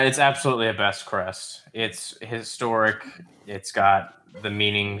 It's absolutely a best crest. It's historic. It's got the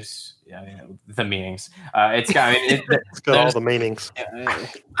meanings. The meanings. It's got all the meanings.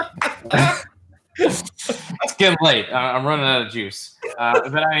 It's getting late. I'm running out of juice.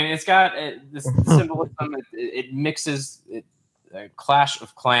 But I mean, it's got this symbolism. It mixes Clash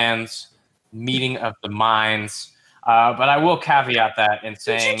of Clans, meeting of the minds. But I will caveat that in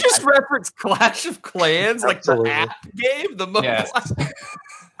saying, did you just reference Clash of Clans, like the app game, the mobile? Yes.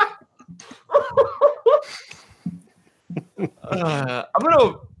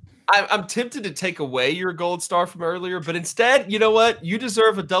 I'm tempted to take away your gold star from earlier, but instead, you know what? You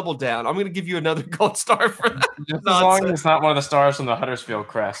deserve a double down. I'm going to give you another gold star for that. Just as long as it's not one of the stars from the Huddersfield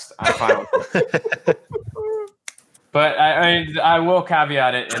crest, I'm fine with it. But I will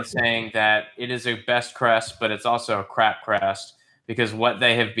caveat it in saying that it is a best crest, but it's also a crap crest because what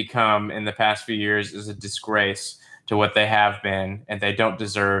they have become in the past few years is a disgrace to what they have been, and they don't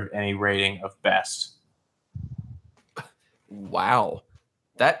deserve any rating of best. Wow.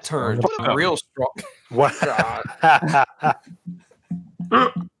 That turned real strong. What?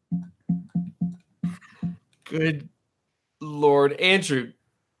 Good Lord. Andrew,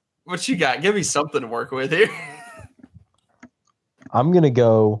 what you got? Give me something to work with here. I'm going to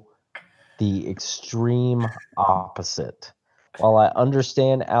go the extreme opposite. While I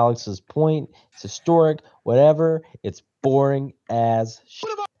understand Alex's point, it's historic, whatever, it's boring as shit.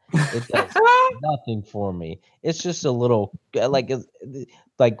 It does nothing for me. It's just a little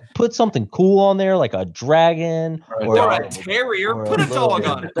like put something cool on there, like a dragon or a terrier. Put a dog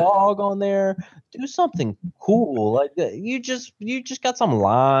on it. Dog on there. Do something cool. Like you just got some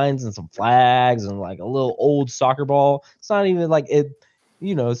lines and some flags and like a little old soccer ball. It's not even like it.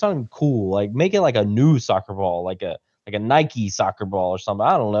 It's not even cool. Like make it like a new soccer ball, like a Nike soccer ball or something.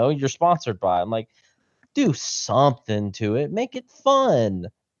 I don't know. You're sponsored by. I'm like, do something to it. Make it fun.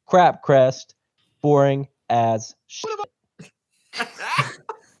 Crap crest, boring as shit.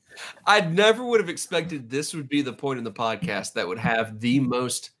 I never would have expected this would be the point in the podcast that would have the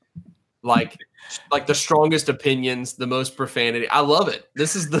most like the strongest opinions, the most profanity. I love it.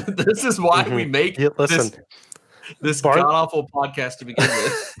 This is why we make this god awful podcast to begin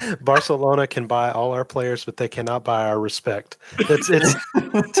with. Barcelona can buy all our players, but they cannot buy our respect. It's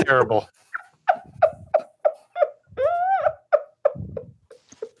terrible.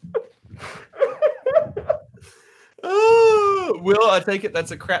 Oh, Will, I take it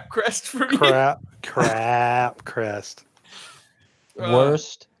that's a crap crest for me. Crap crest.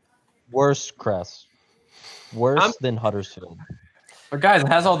 Worst crest. Worse than Huddersfield. But guys, it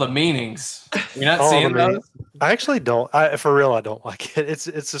has all the meanings. You're not seeing those? I actually don't. For real, I don't like it.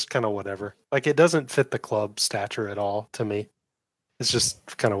 It's just kind of whatever. Like it doesn't fit the club stature at all to me. It's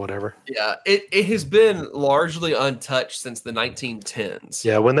just kind of whatever. Yeah, it has been largely untouched since the 1910s.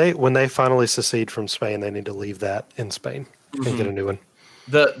 Yeah, when they finally secede from Spain, they need to leave that in Spain and get a new one.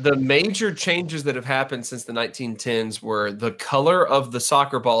 The major changes that have happened since the 1910s were the color of the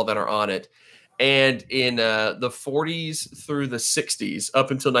soccer ball that are on it. And in the 40s through the 60s, up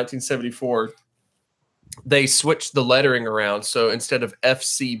until 1974, they switched the lettering around. So instead of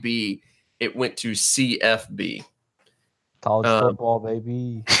FCB, it went to CFB. College football,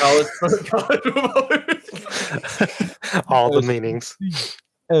 baby. College football. All the meanings.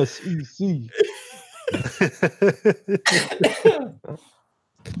 SEC.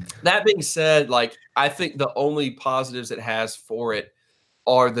 That being said, I think the only positives it has for it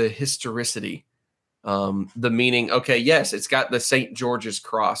are the historicity. The meaning, okay, yes, it's got the St. George's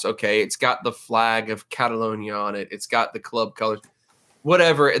cross. Okay, it's got the flag of Catalonia on it. It's got the club colors.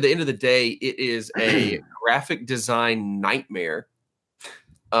 Whatever. At the end of the day, it is a graphic design nightmare.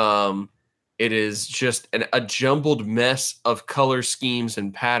 It is just a jumbled mess of color schemes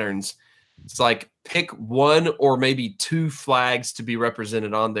and patterns. It's like pick one or maybe two flags to be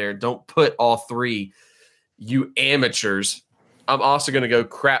represented on there. Don't put all three, you amateurs. I'm also going to go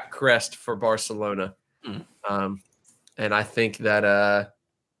crap crest for Barcelona. And I think that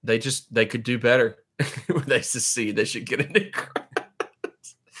they could do better when they secede. They should get a new crest.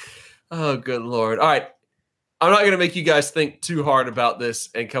 Oh, good Lord. All right. I'm not going to make you guys think too hard about this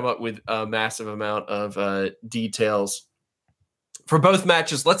and come up with a massive amount of details. For both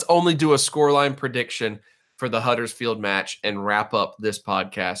matches, let's only do a scoreline prediction for the Huddersfield match and wrap up this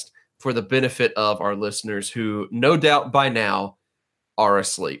podcast for the benefit of our listeners who, no doubt by now, are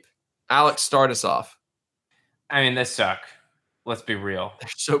asleep. Alex, start us off. I mean, they suck. Let's be real. They're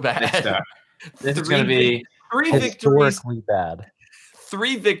so bad. They suck. This is going to be historically bad.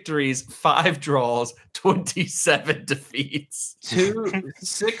 3 victories, 5 draws, 27 defeats.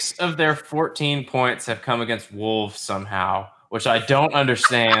 6 of their 14 points have come against Wolves somehow, which I don't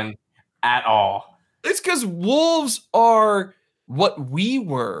understand at all. It's because Wolves are what we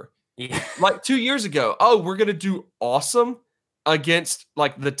were like 2 years ago. Oh, we're going to do awesome against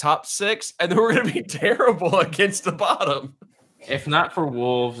the top 6, and then we're going to be terrible against the bottom. If not for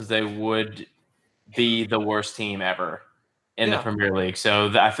Wolves, they would be the worst team ever in the Premier League.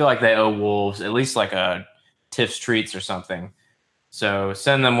 So I feel like they owe Wolves at least a Tiff's Treats or something. So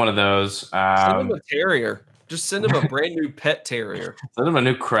send them one of those. Send them a terrier. Just send them a brand new pet terrier. Send them a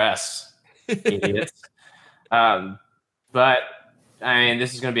new crest, idiots. But, I mean,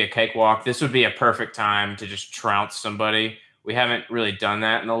 this is going to be a cakewalk. This would be a perfect time to just trounce somebody. We haven't really done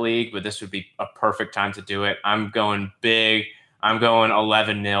that in the league, but this would be a perfect time to do it. I'm going big. I'm going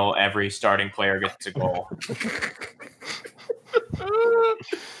 11-0. Every starting player gets a goal.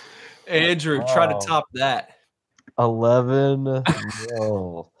 Andrew, try to top that. 11.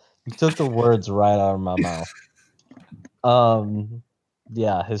 No. You took the words right out of my mouth.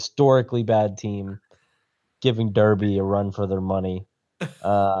 Yeah, historically bad team, giving Derby a run for their money.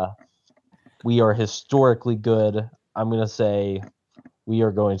 We are historically good. I'm going to say we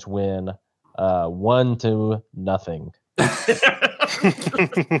are going to win 1-0.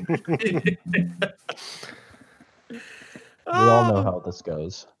 We all know how this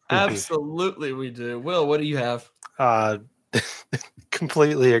goes. Absolutely, we do. Will, what do you have?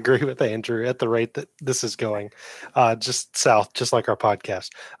 Completely agree with Andrew at the rate that this is going. Just south, just like our podcast.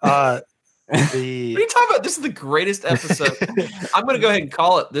 What are you talking about? This is the greatest episode. I'm going to go ahead and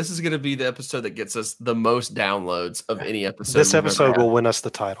call it. This is going to be the episode that gets us the most downloads of any episode. This episode will win us the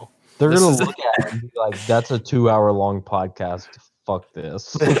title. They're going to look at it and be like, that's a 2-hour-long podcast. Fuck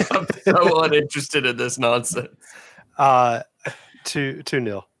this. I'm so uninterested in this nonsense.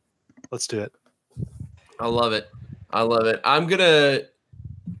 2-0. Let's do it. I love it. I'm gonna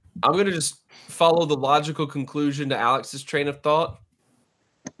just follow the logical conclusion to Alex's train of thought.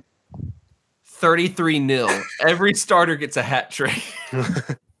 33-0. Every starter gets a hat trick.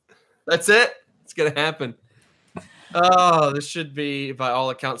 That's it. It's gonna happen. Oh, this should be, by all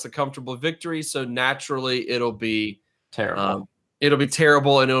accounts, a comfortable victory. So naturally, it'll be terrible. It'll be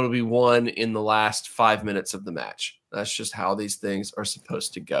terrible, and it'll be won in the last 5 minutes of the match. That's just how these things are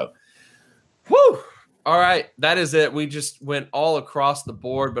supposed to go. Woo! All right, that is it. We just went all across the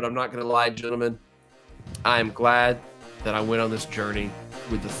board, but I'm not going to lie, gentlemen. I am glad that I went on this journey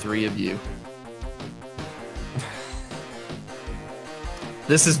with the three of you.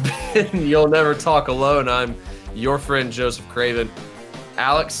 This has been You'll Never Talk Alone. I'm your friend, Joseph Craven.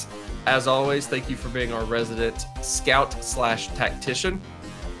 Alex, as always, thank you for being our resident scout/tactician.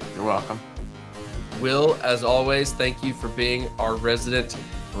 You're welcome. Will, as always, thank you for being our resident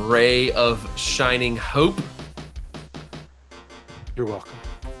ray of shining hope. You're welcome.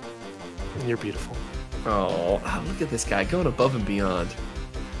 And you're beautiful. Oh, look at this guy going above and beyond.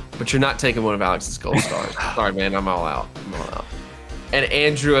 But you're not taking one of Alex's gold stars. Sorry, man. I'm all out. And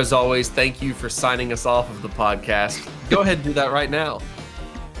Andrew, as always, thank you for signing us off of the podcast. Go ahead and do that right now.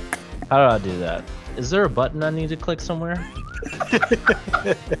 How do I do that? Is there a button I need to click somewhere?